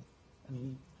 I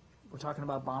mean, we're talking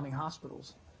about bombing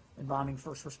hospitals and bombing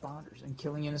first responders and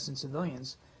killing innocent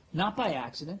civilians, not by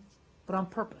accident, but on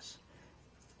purpose.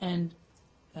 And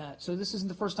so this isn't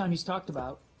the first time he's talked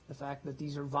about the fact that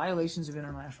these are violations of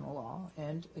international law.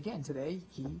 And, again, today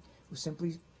he was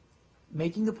simply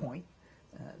making the point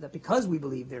that because we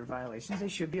believe they're violations, they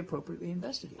should be appropriately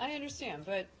investigated. I understand,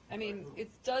 but, I mean, it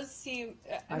does seem...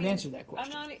 I've answered that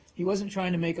question. He wasn't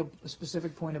trying to make a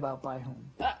specific point about by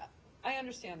whom. I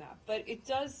understand that, but it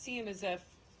does seem as if,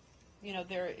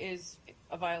 there is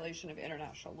a violation of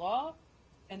international law,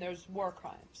 and there's war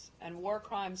crimes. And war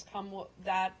crimes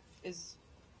that is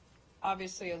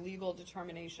obviously a legal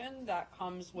determination that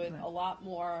comes with a lot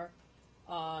more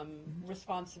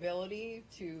responsibility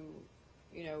to,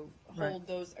 hold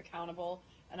those accountable.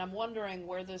 And I'm wondering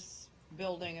where this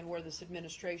building and where this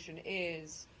administration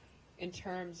is in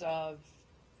terms of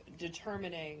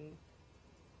determining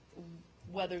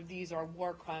whether these are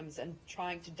war crimes and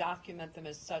trying to document them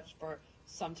as such for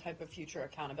some type of future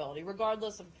accountability,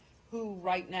 regardless of who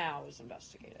right now is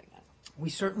investigating it. We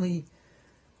certainly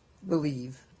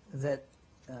believe that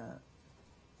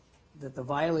that the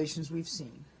violations we've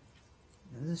seen,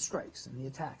 and the strikes and the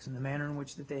attacks and the manner in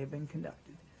which that they have been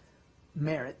conducted,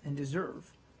 merit and deserve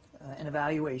an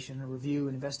evaluation, a review,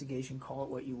 an investigation, call it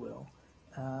what you will,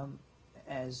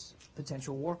 as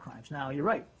potential war crimes. Now, you're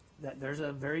right, that there's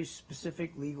a very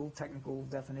specific legal, technical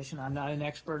definition. I'm not an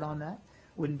expert on that,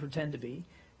 wouldn't pretend to be,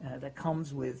 that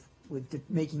comes with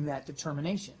making that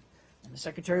determination. And the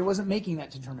Secretary wasn't making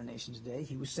that determination today.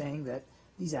 He was saying that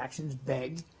these actions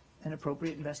beg an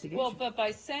appropriate investigation. Well, but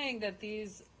by saying that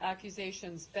these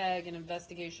accusations beg an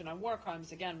investigation on war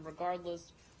crimes, again,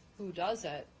 regardless who does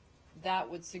it, that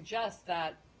would suggest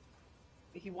that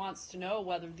he wants to know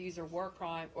whether these are war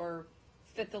crime or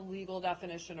fit the legal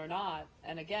definition or not.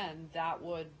 And again, that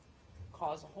would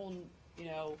cause a whole,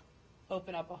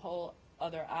 open up a whole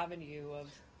other avenue of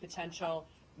potential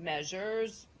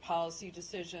measures, policy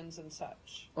decisions, and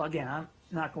such. Well, again, I'm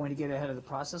not going to get ahead of the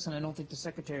process, and I don't think the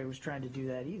Secretary was trying to do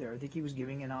that either. I think he was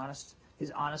giving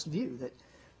his honest view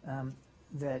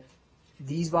that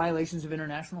these violations of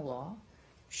international law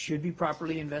should be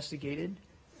properly investigated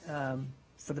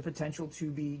for the potential to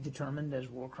be determined as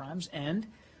war crimes, and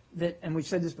we've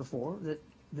said this before,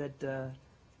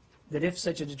 that if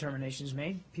such a determination is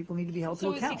made, people need to be held to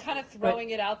account. So is he kind of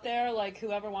throwing it out there, like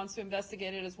whoever wants to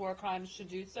investigate it as war crimes should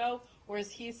do so? Or is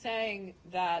he saying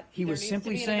that he was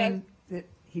simply saying that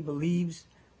he believes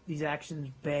these actions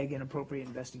beg an appropriate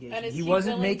investigation. He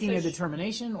wasn't making a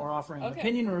determination or offering an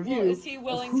opinion or review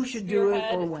of who should do it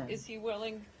or when. Is he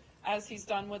willing, as he's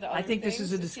done with other I think things, this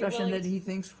is a discussion that he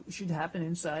thinks should happen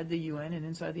inside the UN and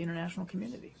inside the international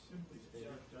community.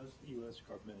 Does the U.S.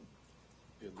 government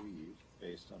believe,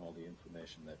 based on all the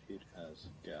information that it has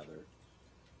gathered,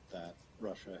 that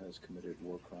Russia has committed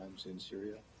war crimes in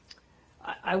Syria?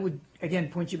 I would, again,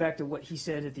 point you back to what he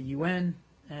said at the UN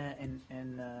and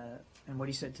what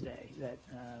he said today. That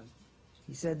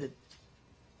he said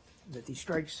that these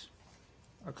strikes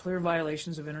are clear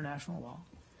violations of international law.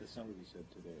 That's not what he said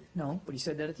today. No, but he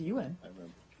said that at the UN. I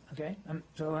remember. Okay,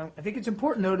 so I think it's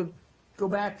important, though, to go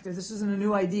back. This isn't a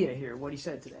new idea here, what he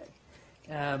said today.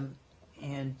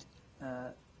 And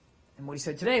what he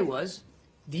said today was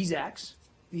these acts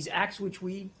which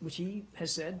he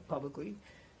has said publicly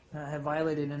have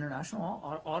violated international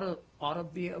law ought to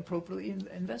be appropriately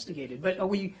investigated. But are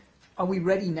we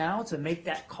ready now to make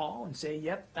that call and say,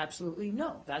 yep, absolutely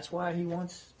no? That's why he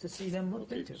wants to see them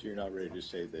looked into. So you're not ready to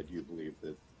say that you believe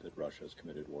that Russia has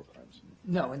committed war crimes?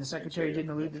 No, and the Secretary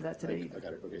didn't allude to that today either. I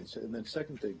got it. Okay. So, and then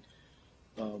second thing,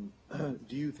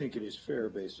 do you think it is fair,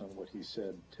 based on what he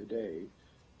said today,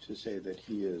 to say that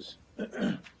he is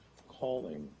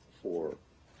calling for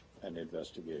an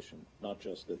investigation, not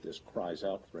just that this cries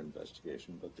out for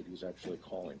investigation, but that he's actually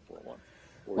calling for one?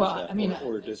 Or well, is that, I mean,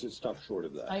 or does it stop short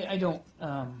of that? I don't.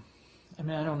 I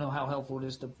don't know how helpful it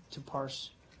is to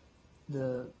parse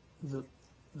the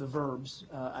verbs.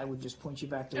 I would just point you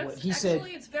back to what he said.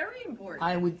 Actually, it's very important.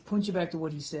 I would point you back to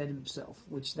what he said himself,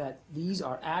 which that these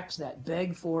are acts that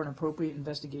beg for an appropriate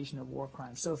investigation of war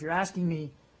crimes. So if you're asking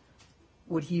me,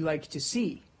 would he like to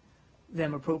see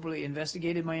them appropriately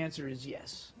investigated, my answer is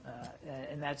yes.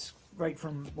 And that's right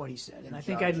from what he said. And I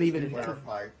think I'd leave it at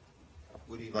that.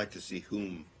 Would he like to see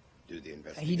whom do the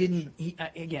investigation? He didn't.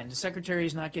 Again, the Secretary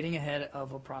is not getting ahead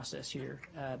of a process here,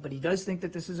 but he does think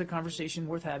that this is a conversation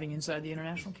worth having inside the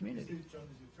international community. John,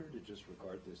 is it fair to just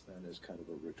regard this then as kind of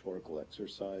a rhetorical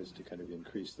exercise to kind of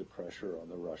increase the pressure on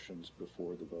the Russians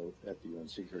before the vote at the UN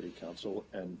Security Council,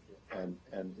 and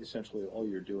essentially all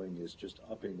you're doing is just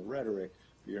upping the rhetoric?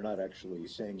 You're not actually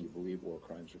saying you believe war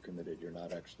crimes are committed. You're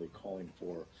not actually calling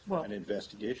for an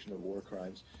investigation of war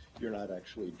crimes. You're not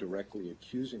actually directly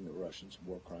accusing the Russians of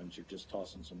war crimes. You're just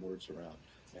tossing some words around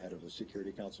ahead of a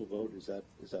Security Council vote. Is that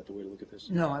the way to look at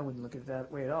this? No, I wouldn't look at it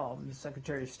that way at all. The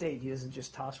Secretary of State, he doesn't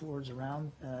just toss words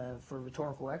around for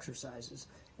rhetorical exercises.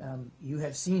 You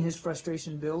have seen his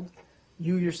frustration build.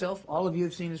 You yourself, all of you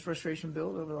have seen his frustration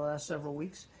build over the last several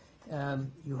weeks.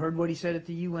 You heard what he said at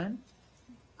the UN.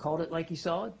 Called it like he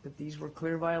saw it, that these were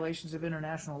clear violations of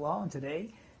international law, and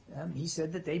today he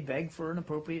said that they beg for an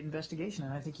appropriate investigation,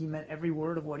 and I think he meant every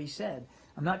word of what he said.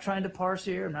 I'm not trying to parse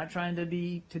here. I'm not trying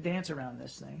to dance around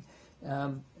this thing.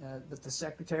 But the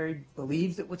Secretary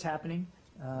believes that what's happening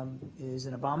is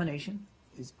an abomination,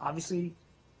 is obviously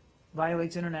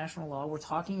violates international law. We're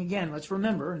talking, again, let's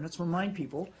remember, and let's remind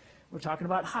people, we're talking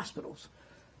about hospitals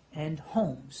and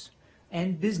homes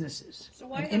and businesses,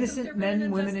 and innocent men,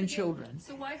 women, and children.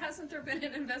 So why hasn't there been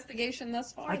an investigation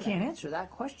thus far? I can't answer that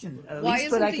question, Why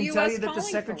but I isn't the can tell US you that the calling for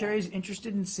Secretary is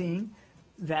interested in seeing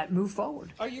that move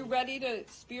forward. Are you ready to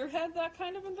spearhead that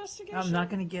kind of investigation? I'm not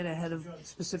going to get ahead of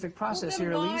specific process well, then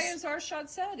here, why, Elise. as Arshad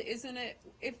said, isn't it?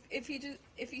 If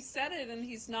he said it and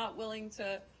he's not willing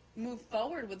to move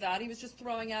forward with that, he was just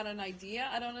throwing out an idea.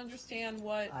 I don't understand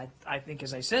what. I think,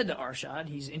 as I said to Arshad,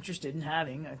 he's interested in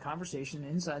having a conversation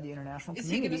inside the international Is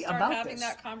he community going to about start having this.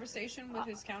 that conversation with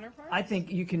his counterparts? I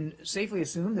think you can safely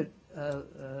assume that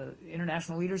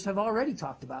international leaders have already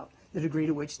talked about the degree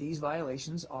to which these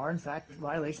violations are, in fact,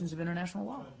 violations of international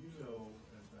law.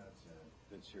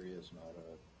 That's Syria is not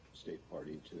a state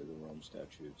party to the Rome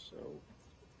Statute, so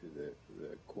the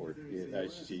court, the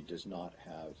ICC does not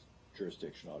have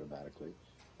jurisdiction automatically.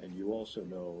 And you also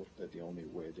know that the only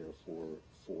way, therefore,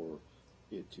 for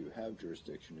it to have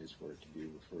jurisdiction is for it to be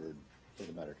referred, for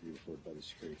the matter to be referred by the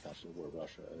Security Council, where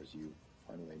Russia, as you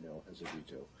finally know, has a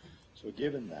veto. So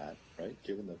given that, right,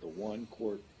 given that the one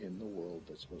court in the world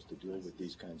that's supposed to deal with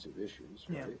these kinds of issues,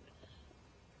 right,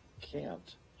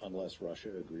 can't, unless Russia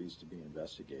agrees to be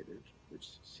investigated, which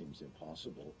seems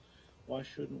impossible, why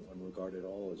shouldn't one regard it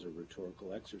all as a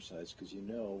rhetorical exercise? Because you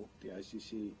know the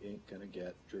ICC ain't going to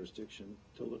get jurisdiction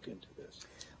to look into this.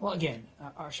 Well, again,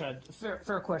 Arshad,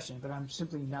 fair question, but I'm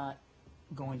simply not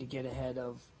going to get ahead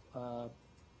of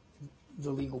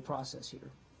the legal process here.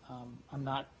 I'm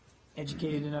not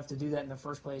educated enough to do that in the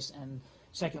first place, and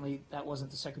secondly, that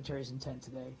wasn't the Secretary's intent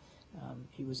today.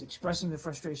 He was expressing the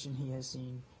frustration he has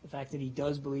seen, the fact that he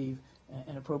does believe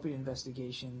an appropriate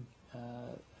investigation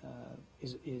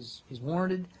is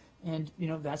warranted, and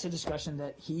that's a discussion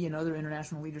that he and other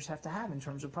international leaders have to have in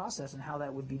terms of process and how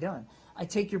that would be done. I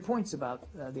take your points about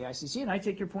the ICC, and I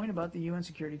take your point about the UN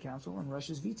Security Council and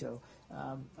Russia's veto.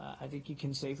 I think you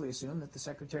can safely assume that the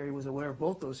Secretary was aware of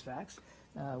both those facts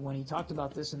when he talked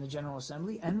about this in the General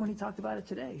Assembly and when he talked about it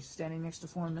today, standing next to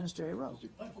Foreign Minister Ayro.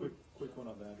 Quick one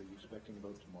on that. Are you expecting a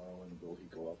vote tomorrow, and will he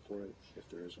go up for it if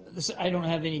there is one? I don't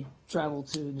have any travel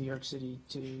to New York City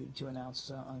to announce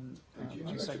on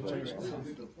the Secretary's behalf.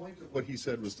 The point of what he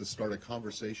said was to start a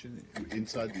conversation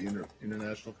inside the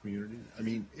international community. I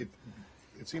mean,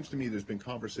 it seems to me there's been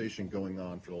conversation going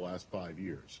on for the last 5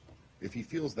 years. If he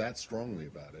feels that strongly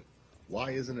about it,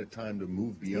 why isn't it time to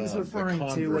move beyond the conversation? He's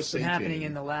referring to what's been happening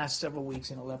in the last several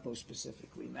weeks in Aleppo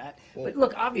specifically, Matt. Well, but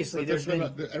look, obviously there's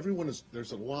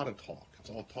a lot of talk. It's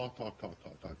all talk,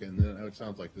 and then it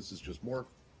sounds like this is just more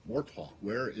talk.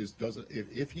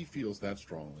 If he feels that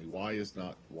strongly, why isn't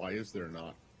that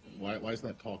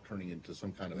talk turning into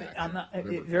some kind of action?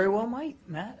 It very well might,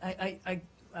 Matt. I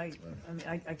mean,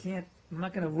 I can't. I'm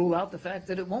not going to rule out the fact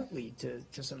that it won't lead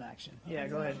to some action. Yeah,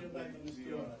 go ahead.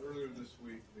 Earlier this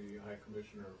week, the High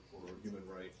Commissioner for Human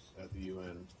Rights at the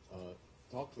UN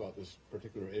talked about this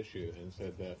particular issue and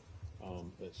said that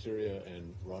that Syria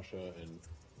and Russia and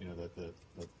that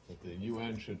the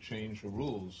UN should change the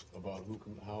rules about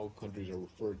how countries are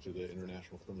referred to the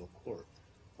International Criminal Court,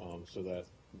 so that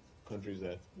countries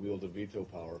that wield a veto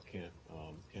power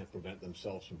can't prevent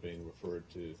themselves from being referred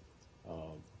to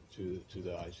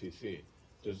the ICC.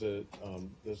 Does the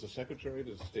Secretary,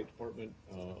 does the State Department,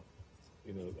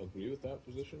 agree with that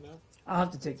position now? I'll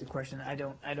have to take the question. I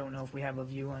don't know if we have a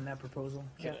view on that proposal.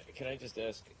 Can I just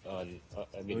ask on?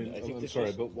 I think I'm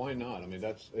sorry, but why not? I mean,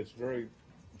 it's very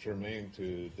germane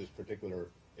to this particular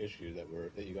issue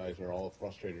that you guys are all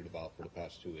frustrated about for the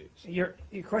past 2 weeks. Your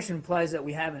question implies that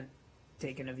we haven't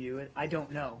taken a view. I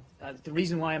don't know. The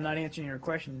reason why I'm not answering your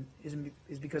question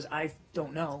is because I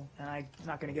don't know, and I'm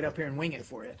not going to get up here and wing it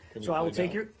for you. So I will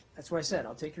take that's what I said.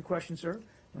 I'll take your question, sir,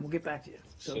 and we'll get back to you.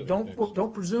 So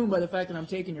don't presume by the fact that I'm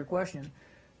taking your question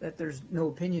that there's no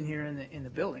opinion here in the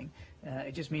building.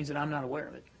 It just means that I'm not aware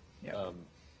of it. Yeah.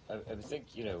 I think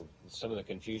some of the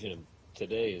confusion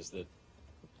today is that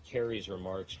Kerry's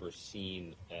remarks were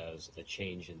seen as a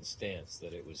change in stance,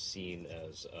 that it was seen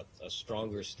as a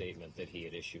stronger statement that he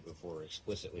had issued before,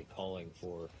 explicitly calling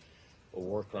for a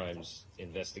war crimes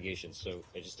investigation. So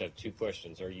I just have two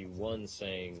questions. Are you, one,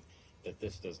 saying that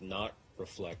this does not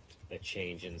reflect a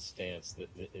change in stance,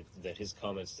 that his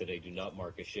comments today do not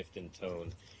mark a shift in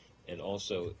tone? And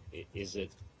also,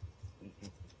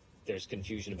 there's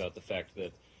confusion about the fact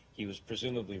that he was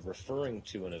presumably referring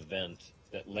to an event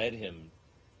that led him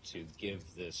to give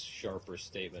this sharper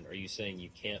statement. Are you saying you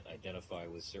can't identify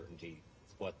with certainty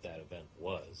what that event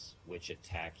was, which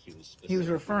attack he was specifically? He was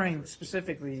referring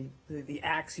specifically, the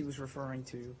acts he was referring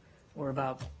to were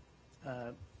about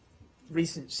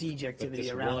recent siege activity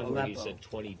around Aleppo. Where he said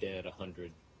 20 dead,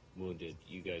 100 wounded.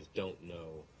 You guys don't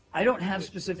know. I don't have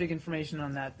specific information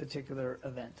on that particular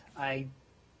event. I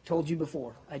told you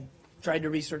before. I tried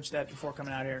to research that before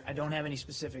coming out here. I don't have any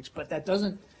specifics, but that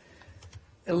doesn't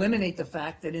eliminate the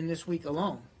fact that in this week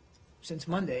alone, since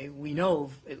Monday, we know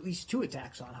of at least 2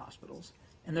 attacks on hospitals,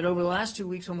 and that over the last 2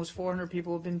 weeks, almost 400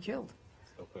 people have been killed.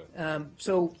 Okay.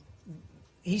 So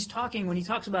he's talking, when he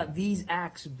talks about these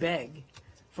acts beg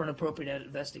for an appropriate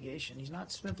investigation, he's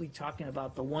not simply talking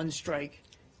about the one strike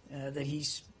that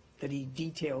he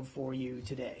detailed for you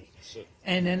today.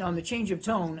 And then on the change of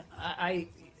tone, I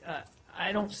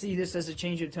don't see this as a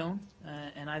change of tone,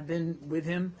 and I've been with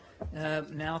him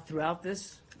now throughout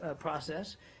this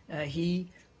process. I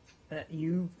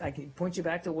can point you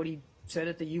back to what he said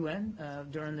at the UN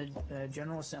during the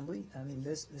General Assembly. I mean,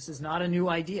 this is not a new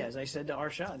idea. As I said to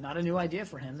Arshad, not a new idea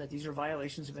for him that these are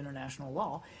violations of international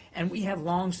law. And we have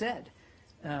long said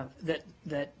that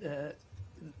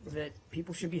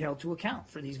people should be held to account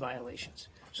for these violations.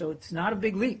 So it's not a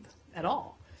big leap at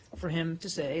all for him to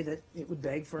say that it would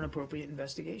beg for an appropriate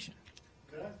investigation.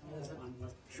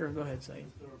 Sure, go ahead, Saeed.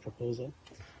 Proposal.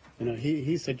 You know,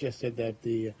 he suggested that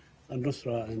the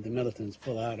al-Nusra and the militants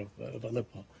pull out of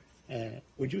Aleppo.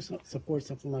 Would you support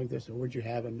something like this, or would you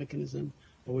have a mechanism,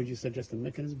 or would you suggest a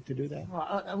mechanism to do that?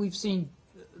 Well, we've seen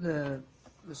the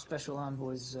special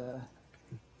envoy's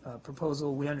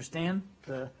proposal. We understand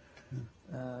the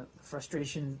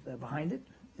frustration behind it.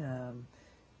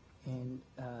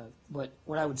 But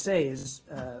what I would say is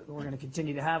we're going to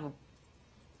continue to have a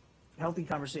healthy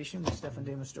conversation with Staffan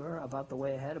de Mistura about the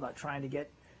way ahead, about trying to get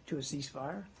to a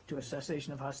ceasefire, to a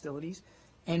cessation of hostilities.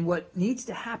 And what needs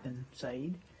to happen,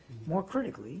 Saeed, more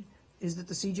critically, is that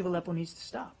the siege of Aleppo needs to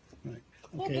stop. Right.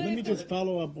 Okay, let me just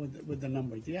follow up with the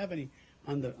numbers. Do you have any,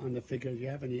 on the figures, do you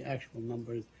have any actual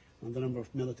numbers on the number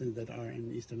of militants that are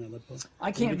in eastern Aleppo?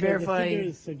 I can't verify. The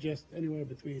figures suggest anywhere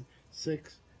between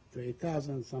 6,000 to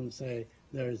 8,000. Some say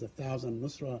there is 1,000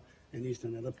 Nusra in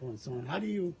eastern Aleppo and so on. How do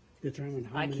you determine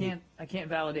how many? I can't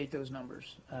validate those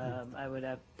numbers. I would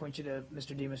point you to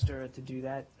Mr. de Mistura to do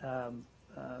that.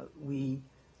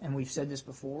 We've said this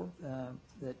before,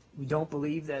 that we don't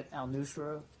believe that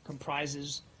al-Nusra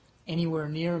comprises anywhere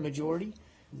near a majority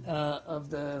of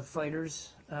the fighters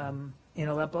in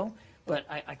Aleppo, but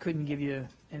I couldn't give you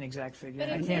an exact figure.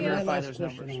 I can't verify those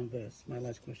numbers. My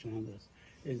last question on this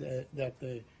is that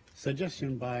the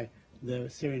suggestion by the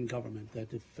Syrian government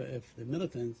that if the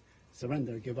militants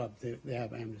surrender, give up, they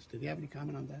have amnesty. Do you have any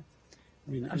comment on that?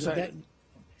 I mean, I'm sorry.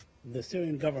 The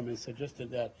Syrian government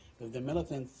suggested that if the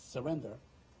militants surrender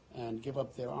and give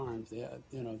up their arms,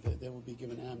 they will be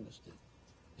given amnesty.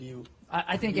 Do you?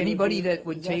 I think anybody that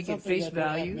would take at face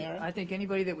value. I think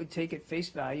anybody that would take at face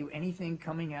value anything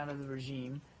coming out of the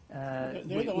regime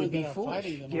would be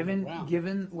foolish,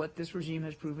 given what this regime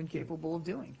has proven capable of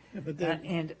doing. Yeah,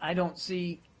 and I don't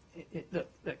see the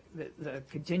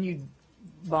continued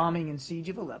bombing and siege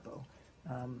of Aleppo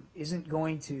isn't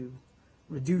going to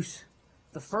reduce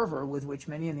the fervor with which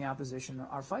many in the opposition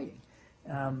are fighting.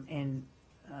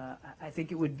 I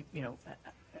think it would,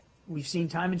 we've seen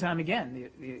time and time again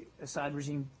the Assad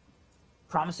regime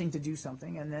promising to do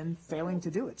something and then failing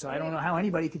to do it. So I don't know how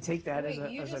anybody could take that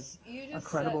as a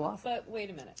credible offer. But wait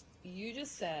a minute. You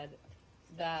just said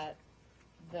that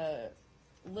the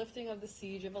lifting of the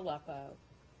siege of Aleppo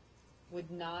would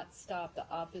not stop the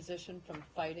opposition from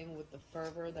fighting with the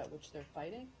fervor that which they're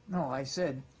fighting? No, I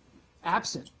said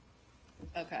absent.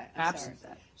 Okay, absent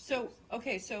that. So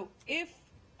if,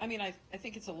 I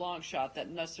think it's a long shot that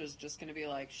Nusra's just going to be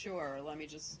like, sure, let me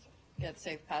just get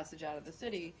safe passage out of the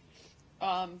city.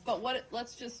 But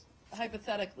let's just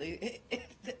hypothetically,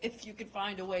 if you could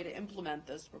find a way to implement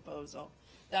this proposal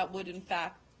that would in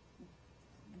fact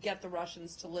get the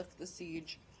Russians to lift the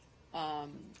siege. I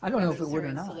don't know if it would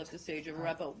or not. To lift the siege of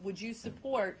Aleppo. Would you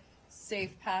support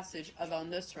safe passage of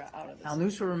al-Nusra out of the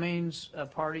al-Nusra remains a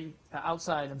party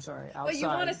outside. But you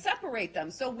want to separate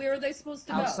them. So where are they supposed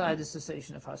to go? Outside the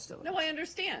cessation of hostility. No, I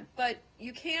understand, but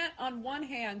you can't, on one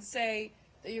hand, say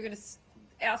that you're going to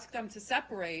ask them to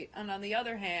separate, and on the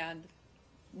other hand,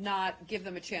 not give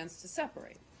them a chance to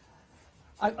separate.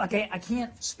 I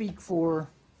can't speak for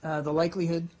the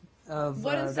likelihood of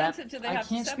what incentive do they have to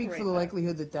separate? I can't speak for the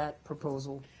likelihood that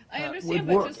proposal would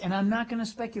but work, and I'm not going to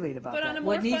speculate about that.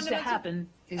 What needs to happen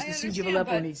is the siege of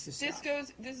Aleppo needs to stop.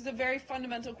 This is a very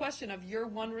fundamental question of your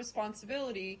one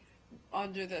responsibility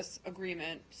under this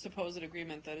agreement, supposed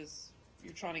agreement that is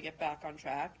you're trying to get back on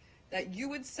track, that you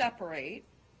would separate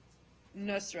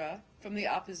Nusra from the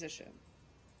opposition.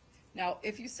 Now,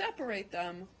 if you separate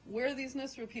them, where are these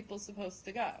Nusra people supposed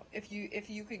to go? If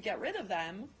you could get rid of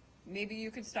them, maybe you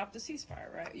could stop the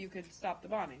ceasefire, right? You could stop the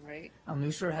bombing, right?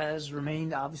 Al-Nusra has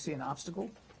remained obviously an obstacle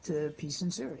to peace in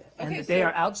Syria, and okay, that they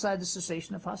are outside the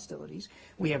cessation of hostilities.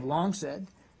 We have long said,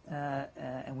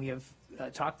 and we have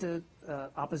talked to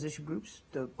opposition groups,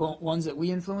 the ones that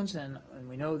we influence, and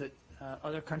we know that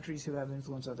other countries who have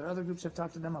influence other groups have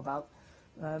talked to them about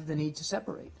the need to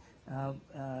separate.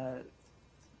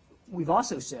 We've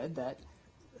also said that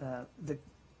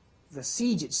the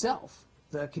siege itself,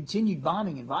 the continued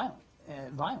bombing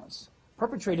and violence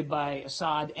perpetrated by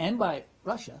Assad and by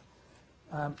Russia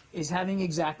is having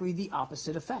exactly the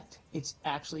opposite effect. It's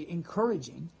actually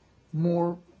encouraging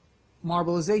more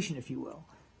marbleization, if you will,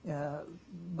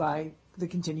 by the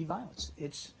continued violence.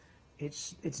 It's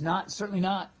not certainly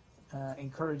not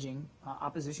encouraging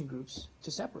opposition groups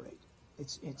to separate.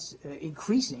 It's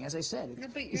increasing, as I said. Yeah,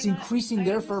 but It's you're not- increasing I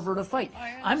their understand- fervor to fight. I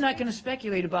I'm not understand. going to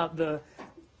speculate about the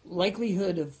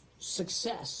likelihood of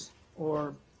success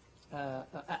or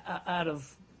out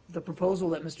of the proposal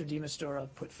that Mr. De Mistura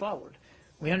put forward.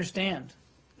 We understand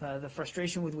the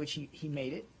frustration with which he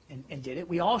made it and did it.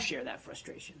 We all share that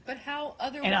frustration. But how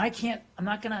other? And I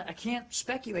can't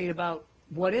speculate about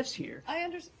what ifs here. I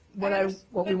understand.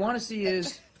 What we want to see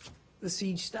is the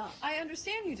siege stop. I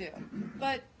understand you do,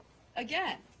 but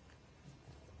again,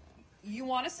 you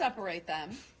want to separate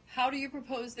them. How do you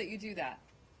propose that you do that?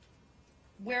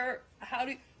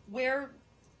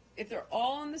 If they're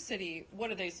all in the city,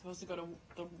 what are they supposed to go to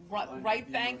the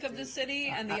right bank of the city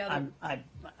and the other? I'm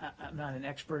not an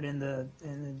expert in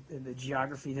the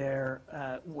geography there.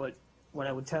 What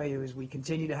I would tell you is we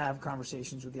continue to have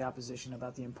conversations with the opposition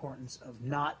about the importance of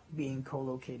not being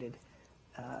co-located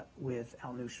with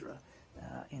al-Nusra.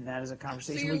 And that is a So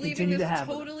conversation you're we leaving continue to this have.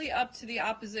 with them. totally up to the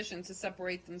opposition to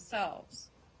separate themselves.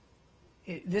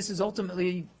 This is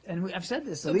ultimately, and I've said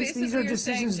this, So at least these are basically you're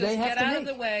saying decisions they just have get to out make. of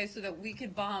the way so that we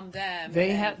could bomb them. They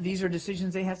and- have, these are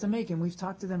decisions they have to make, and we've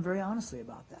talked to them very honestly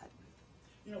about that.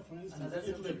 You know, for instance,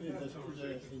 Idlib is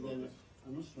a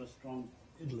Nusra strong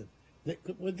Idlib.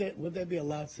 Would they be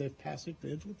allowed safe passage to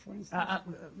Idlib, for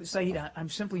instance? Saeed, I'm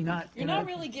simply not. You're gonna not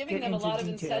really giving get them a into lot of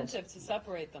details. incentive to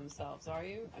separate themselves, are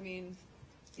you? I mean,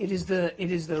 It is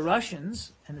the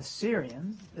Russians and the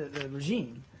Syrian, the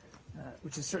regime,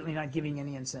 which is certainly not giving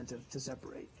any incentive to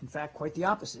separate. In fact, quite the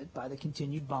opposite, by the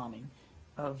continued bombing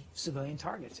of civilian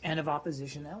targets and of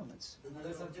opposition elements. We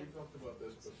talked about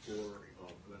this before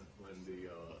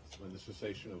when the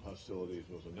cessation of hostilities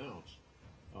was announced,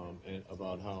 and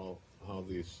about how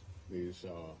these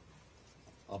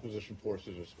opposition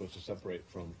forces are supposed to separate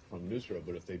from Nusra,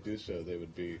 but if they do so, they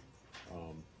would be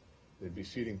they'd be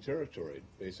ceding territory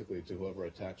basically to whoever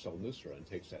attacks al-Nusra and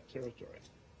takes that territory.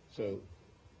 So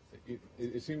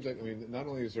it seems like, I mean, not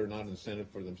only is there not incentive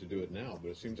for them to do it now, but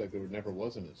it seems like there never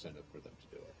was an incentive for them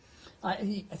to do it. I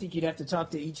think you'd have to talk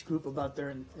to each group about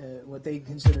their what they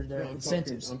consider their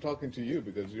incentives. I'm talking to you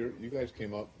because you guys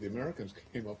came up, the Americans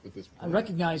came up with this I plan.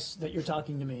 recognize that you're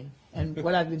talking to me, and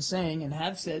what I've been saying and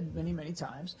have said many, many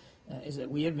times is that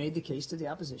we have made the case to the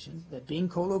opposition that being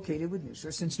co-located with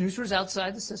Nusra, since Nusra is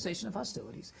outside the cessation of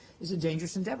hostilities, is a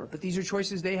dangerous endeavor. But these are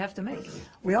choices they have to make.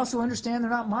 We also understand they're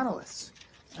not monoliths,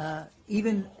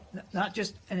 even not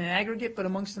just in an aggregate, but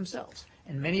amongst themselves.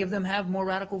 And many of them have more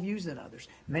radical views than others.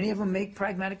 Many of them make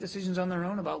pragmatic decisions on their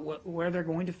own about where they're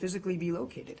going to physically be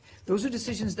located. Those are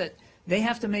decisions that they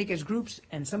have to make as groups,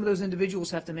 and some of those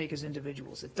individuals have to make as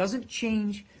individuals. It doesn't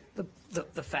change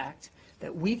the fact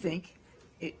that we think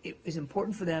it is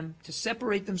important for them to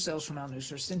separate themselves from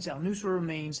al-Nusra, since al-Nusra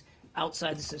remains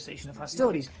outside the cessation of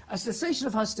hostilities. A cessation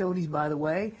of hostilities, by the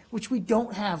way, which we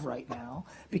don't have right now,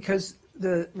 because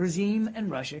the regime in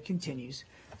Russia continues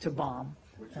to bomb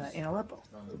in Aleppo.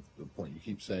 The point, you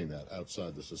keep saying that,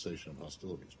 outside the cessation of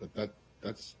hostilities, but that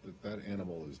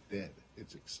animal is dead.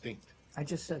 It's extinct. I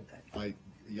just said that.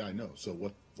 Yeah, I know. So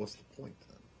what's the point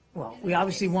then? Well, we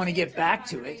obviously want to get back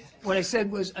to it. What I said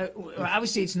was,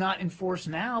 obviously it's not enforced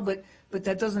now, but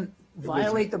that doesn't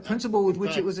violate the principle with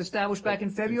which it was established back in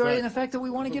February and the fact that we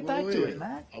want to get back to it,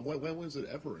 Matt. When was it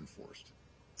ever enforced?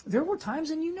 There were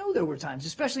times, and you know there were times,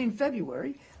 especially in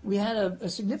February, we had a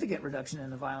significant reduction in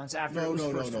the violence after it was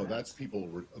first No. announced. That's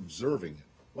people observing it.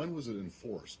 When was it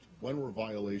enforced? When were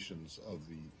violations of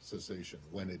the cessation,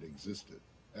 when it existed,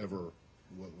 ever?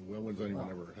 When was anyone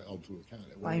ever held to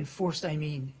account? By enforced, I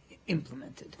mean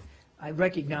implemented. I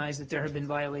recognize that there have been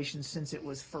violations since it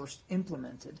was first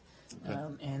implemented.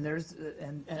 Okay.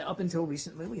 And up until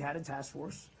recently, we had a task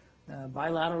force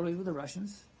bilaterally with the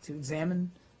Russians to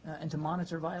examine and to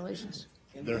monitor violations.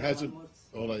 There hasn't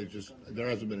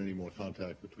been any more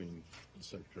contact between the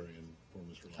Secretary and former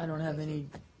Mr. I don't have any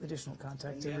additional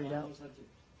contact to read out.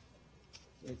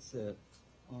 It's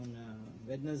on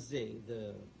Wednesday,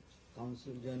 the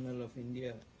Consul General of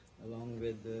India, along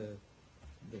with the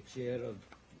chair of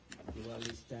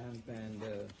Diwali Stamp and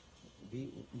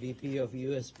VP of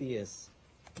USPS,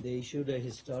 they issued a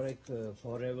historic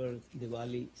Forever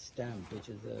Diwali Stamp, which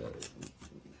is a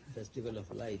festival of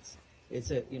lights.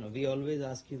 It's we always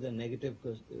ask you the negative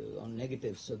on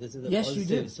negatives, so this is a Yes, positive.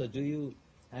 you do. So do you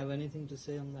have anything to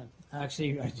say on that?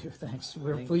 Actually, I do, thanks.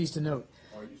 We're Thank pleased to note.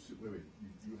 Wait,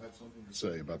 you had something to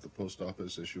say about the post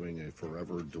office issuing a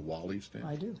Forever Diwali stamp?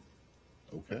 I do.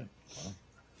 Okay. Wow.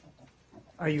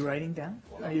 Are you writing down?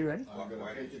 Are you ready?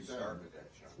 Why did you start with that,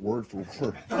 John? Word for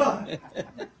word.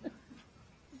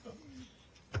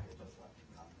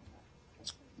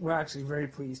 we're actually very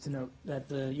pleased to note that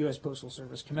the U.S. Postal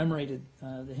Service commemorated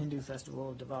the Hindu festival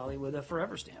of Diwali with a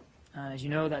forever stamp. As you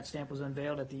know, that stamp was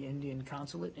unveiled at the Indian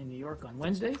consulate in New York on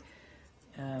Wednesday.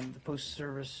 The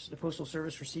Postal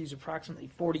Service receives approximately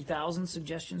 40,000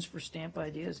 suggestions for stamp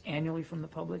ideas annually from the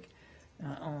public.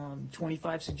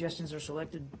 25 suggestions are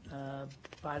selected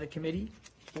by the committee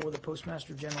for the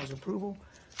Postmaster General's approval.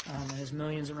 And as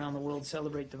millions around the world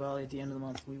celebrate Diwali at the end of the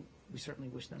month, we certainly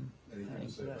wish them Anything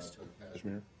to say the about best.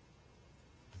 Kashmir?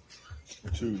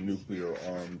 Two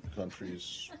nuclear-armed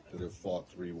countries that have fought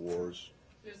 3 wars.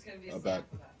 There's going to be a About,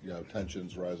 stamp for that.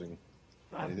 tensions rising.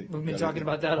 Anything- We've been got talking anything-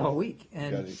 about that all week, Got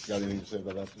and anything to say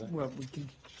about that today? well, we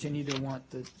continue to want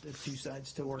the two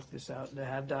sides to work this out, to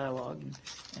have dialogue,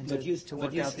 and But you, to work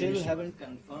but you out the still issue. haven't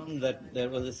confirmed that there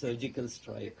was a surgical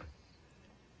strike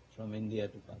from India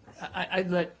to Pakistan.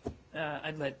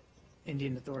 I'd let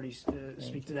Indian authorities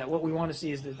speak to that. What we want to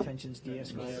see is the tensions See,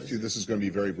 de-escalate. this is going to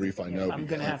be very brief, I know. I'm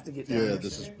gonna have to get down Yeah, there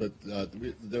this soon. is, but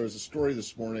there was a story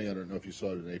this morning, I don't know if you saw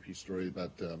it, an AP story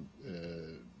about the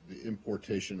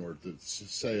importation or the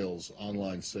sales,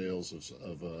 online sales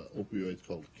of opioids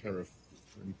called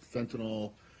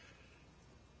fentanyl,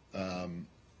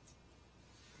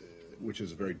 which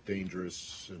is very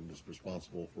dangerous and is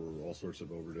responsible for all sorts of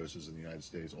overdoses in the United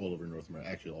States, all over North America,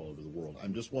 actually all over the world.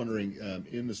 I'm just wondering,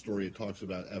 in the story it talks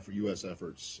about U.S.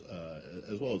 efforts,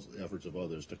 as well as efforts of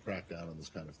others, to crack down on this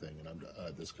kind of thing, and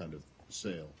this kind of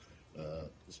sale,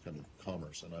 this kind of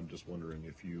commerce. And I'm just wondering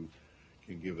if you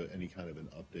can give any kind of an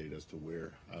update as to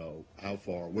where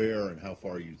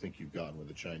you think you've gotten with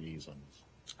the Chinese on this.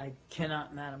 I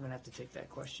cannot, Matt, I'm going to have to take that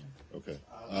question. Okay.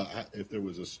 If there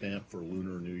was a stamp for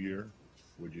Lunar New Year,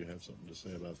 would you have something to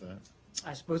say about that?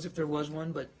 I suppose if there was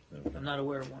one, but I'm not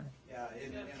aware of one. Yeah, There's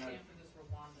a stamp for this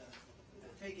Rwanda.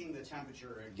 taking the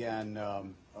temperature again of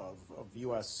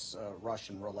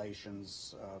U.S.-Russian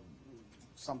relations,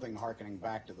 something harkening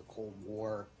back to the Cold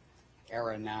War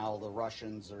era now, the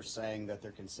Russians are saying that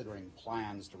they're considering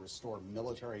plans to restore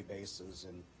military bases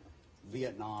in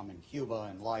Vietnam and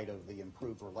Cuba in light of the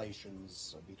improved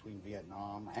relations between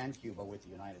Vietnam and Cuba with the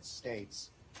United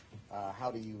States.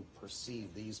 How do you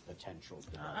perceive these potential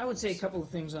developments? I would say a couple of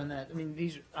things on that. I mean,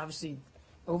 these obviously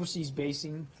overseas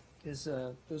basing is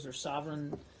those are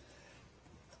sovereign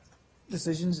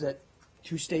decisions that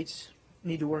two states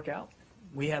need to work out.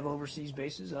 We have overseas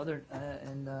bases,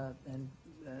 and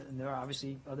there are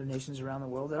obviously other nations around the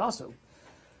world that also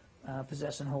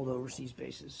possess and hold overseas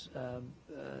bases.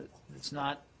 It's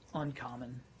not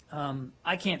uncommon.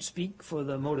 I can't speak for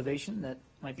the motivation that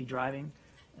might be driving.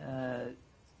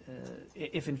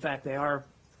 If in fact they are,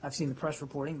 I've seen the press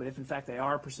reporting, but if in fact they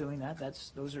are pursuing that,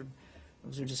 those are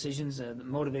decisions, the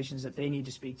motivations that they need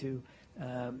to speak to,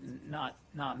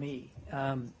 not me.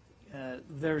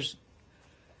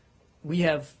 We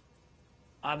have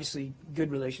obviously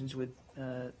good relations with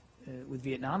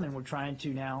Vietnam, and we're trying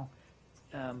to now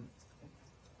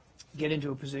get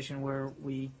into a position where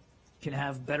we can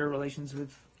have better relations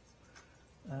with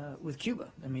Cuba.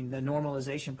 I mean, the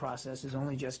normalization process is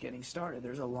only just getting started.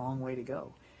 There's a long way to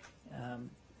go.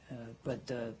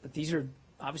 But these are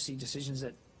obviously decisions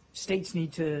that states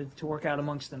need to work out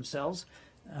amongst themselves.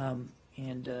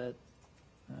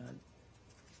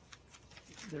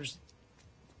 There's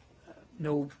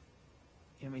no,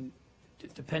 I mean,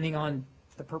 depending on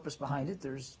the purpose behind it,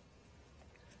 there's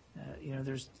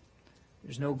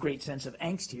no great sense of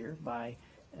angst here by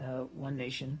one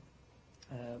nation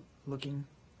looking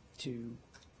to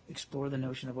explore the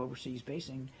notion of overseas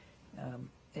basing.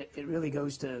 It really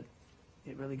goes to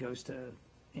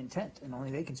intent, and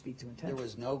only they can speak to intent.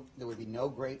 There would be no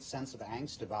great sense of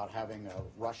angst about having a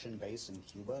Russian base in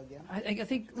Cuba again? I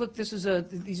think, look, these are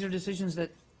decisions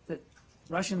that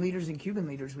Russian leaders and Cuban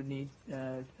leaders would need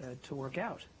to work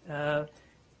out.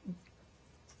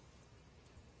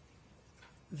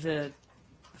 The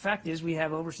fact is we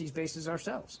have overseas bases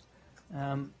ourselves,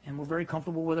 and we're very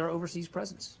comfortable with our overseas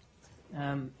presence.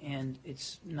 And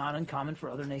it's not uncommon for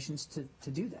other nations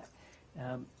to do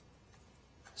that.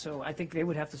 So I think they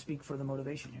would have to speak for the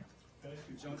motivation here.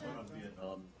 On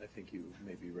Vietnam, I think you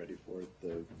may be ready for it.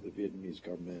 The Vietnamese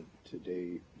government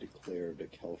today declared a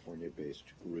California-based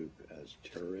group as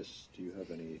terrorists. Do you have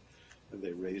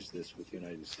they raised this with the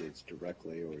United States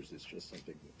directly, or is this just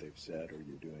something that they've said, or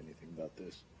you do anything about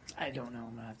this? I don't know.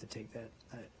 I'm gonna have to take that.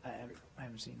 I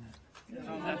haven't seen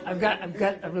that.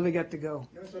 I've really got to go.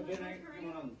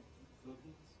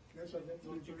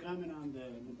 Would you comment on the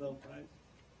Nobel Prize?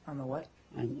 On the what?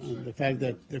 On the fact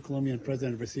that the Colombian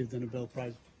president received the Nobel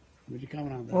Prize. Would you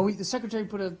comment on that? Well, the secretary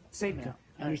put a statement out.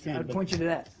 I understand. I'd point you to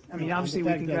that. I mean, the obviously, we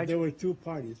fact that there congratulate. were two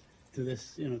parties to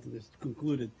this, to this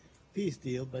concluded peace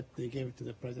deal, but they gave it to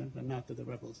the president and not to the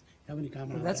rebels. Have any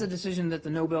comment on That's a that? decision that the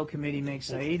Nobel Committee makes,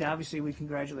 Saeed. Obviously, we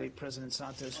congratulate President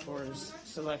Santos for his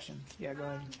selection. Yeah, go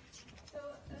ahead. So,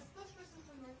 a spokesperson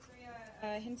from North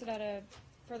Korea hinted at a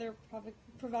further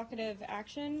provocative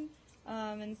action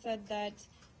and said that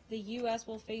the U.S.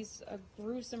 will face a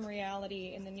gruesome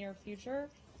reality in the near future.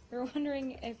 We were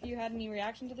wondering if you had any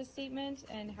reaction to this statement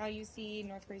and how you see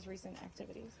North Korea's recent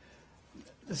activities.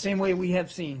 The same way we have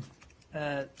seen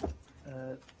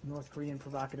North Korean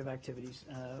provocative activities,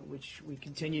 which we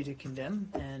continue to condemn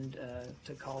and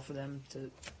to call for them to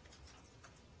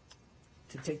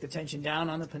take the tension down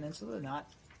on the peninsula, not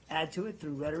add to it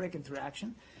through rhetoric and through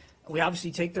action. We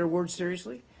obviously take their words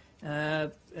seriously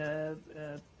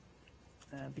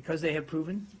because they have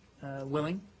proven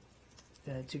willing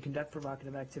to conduct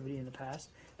provocative activity in the past.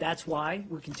 That's why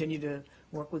we continue to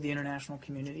work with the international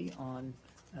community on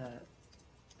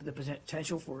the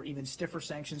potential for even stiffer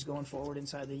sanctions going forward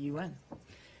inside the UN.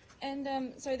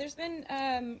 And so there's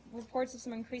been reports of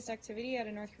some increased activity at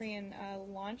a North Korean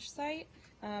launch site,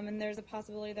 and there's a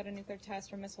possibility that a nuclear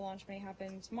test or missile launch may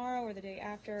happen tomorrow or the day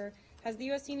after. Has the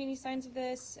U.S. seen any signs of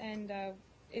this, and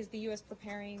is the U.S.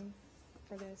 preparing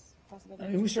for this possibility? I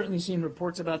mean, we've certainly seen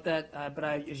reports about that, but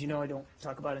as you know, I don't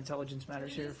talk about intelligence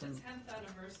matters here. It's the 10th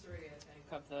anniversary, I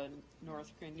think, of the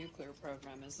North Korean nuclear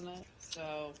program, isn't it?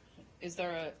 So is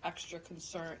there an extra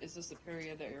concern? Is this a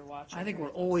period that you're watching? I think we're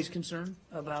always concerned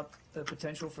about the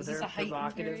potential for their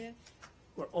provocative.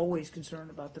 We're always concerned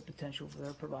about the potential for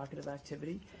their provocative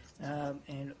activity,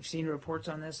 and we've seen reports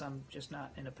on this. I'm just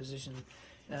not in a position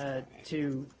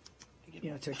to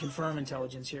confirm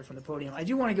intelligence here from the podium. I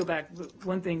do want to go back.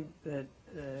 One thing that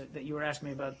you were asking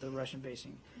me about the Russian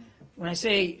basing. When I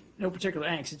say no particular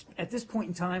angst, it's at this point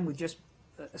in time with just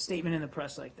a statement in the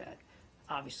press like that,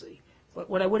 obviously. But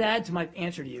what I would add to my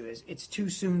answer to you is it's too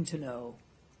soon to know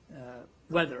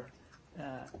whether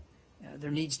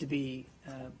there needs to be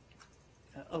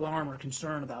alarm or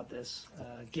concern about this,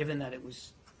 given that it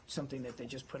was something that they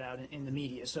just put out in the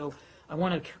media. So I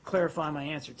want to clarify my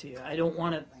answer to you. I don't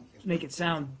want to make it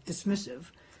sound dismissive,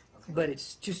 but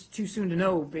it's just too soon to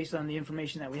know based on the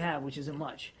information that we have, which isn't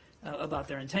much, about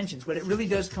their intentions. But it really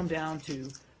does come down to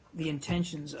the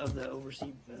intentions of the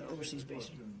overseas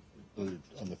basing.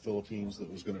 On the Philippines that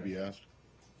was going to be asked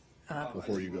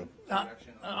before you go.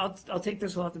 I'll take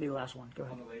this. Will have to be the last one. Go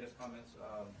ahead. On the latest comments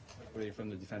from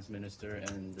the defense minister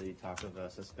and the talk of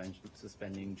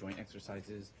suspending joint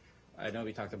exercises, I know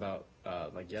we talked about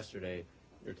like yesterday.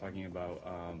 We were talking about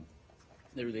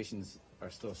the relations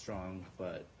are still strong,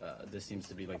 but this seems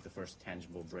to be like the first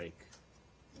tangible break.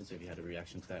 And so, if you had a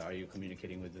reaction to that, are you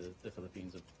communicating with the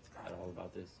Philippines at all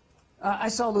about this? I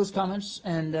saw those comments,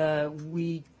 and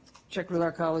we checked with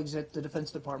our colleagues at the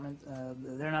Defense Department.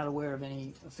 They're not aware of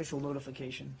any official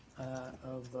notification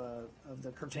of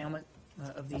the curtailment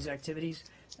of these activities.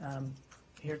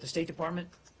 Here at the State Department,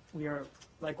 we are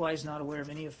likewise not aware of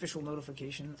any official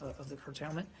notification of the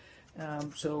curtailment.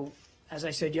 So, as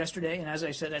I said yesterday, and as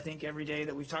I said, I think every day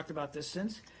that we've talked about this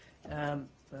since,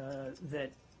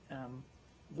 that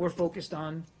we're focused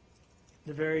on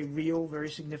the very real, very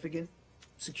significant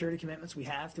security commitments we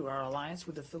have through our alliance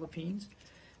with the Philippines.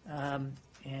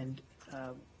 And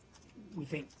we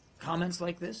think comments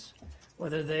like this,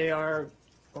 whether they are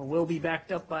or will be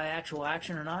backed up by actual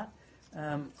action or not,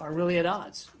 are really at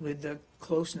odds with the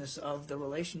closeness of the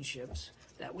relationships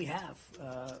that we have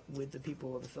with the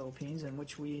people of the Philippines, and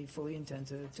which we fully intend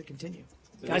to continue.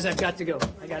 Guys, I've got to go.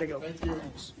 I got to go. Thank you.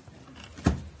 Thanks.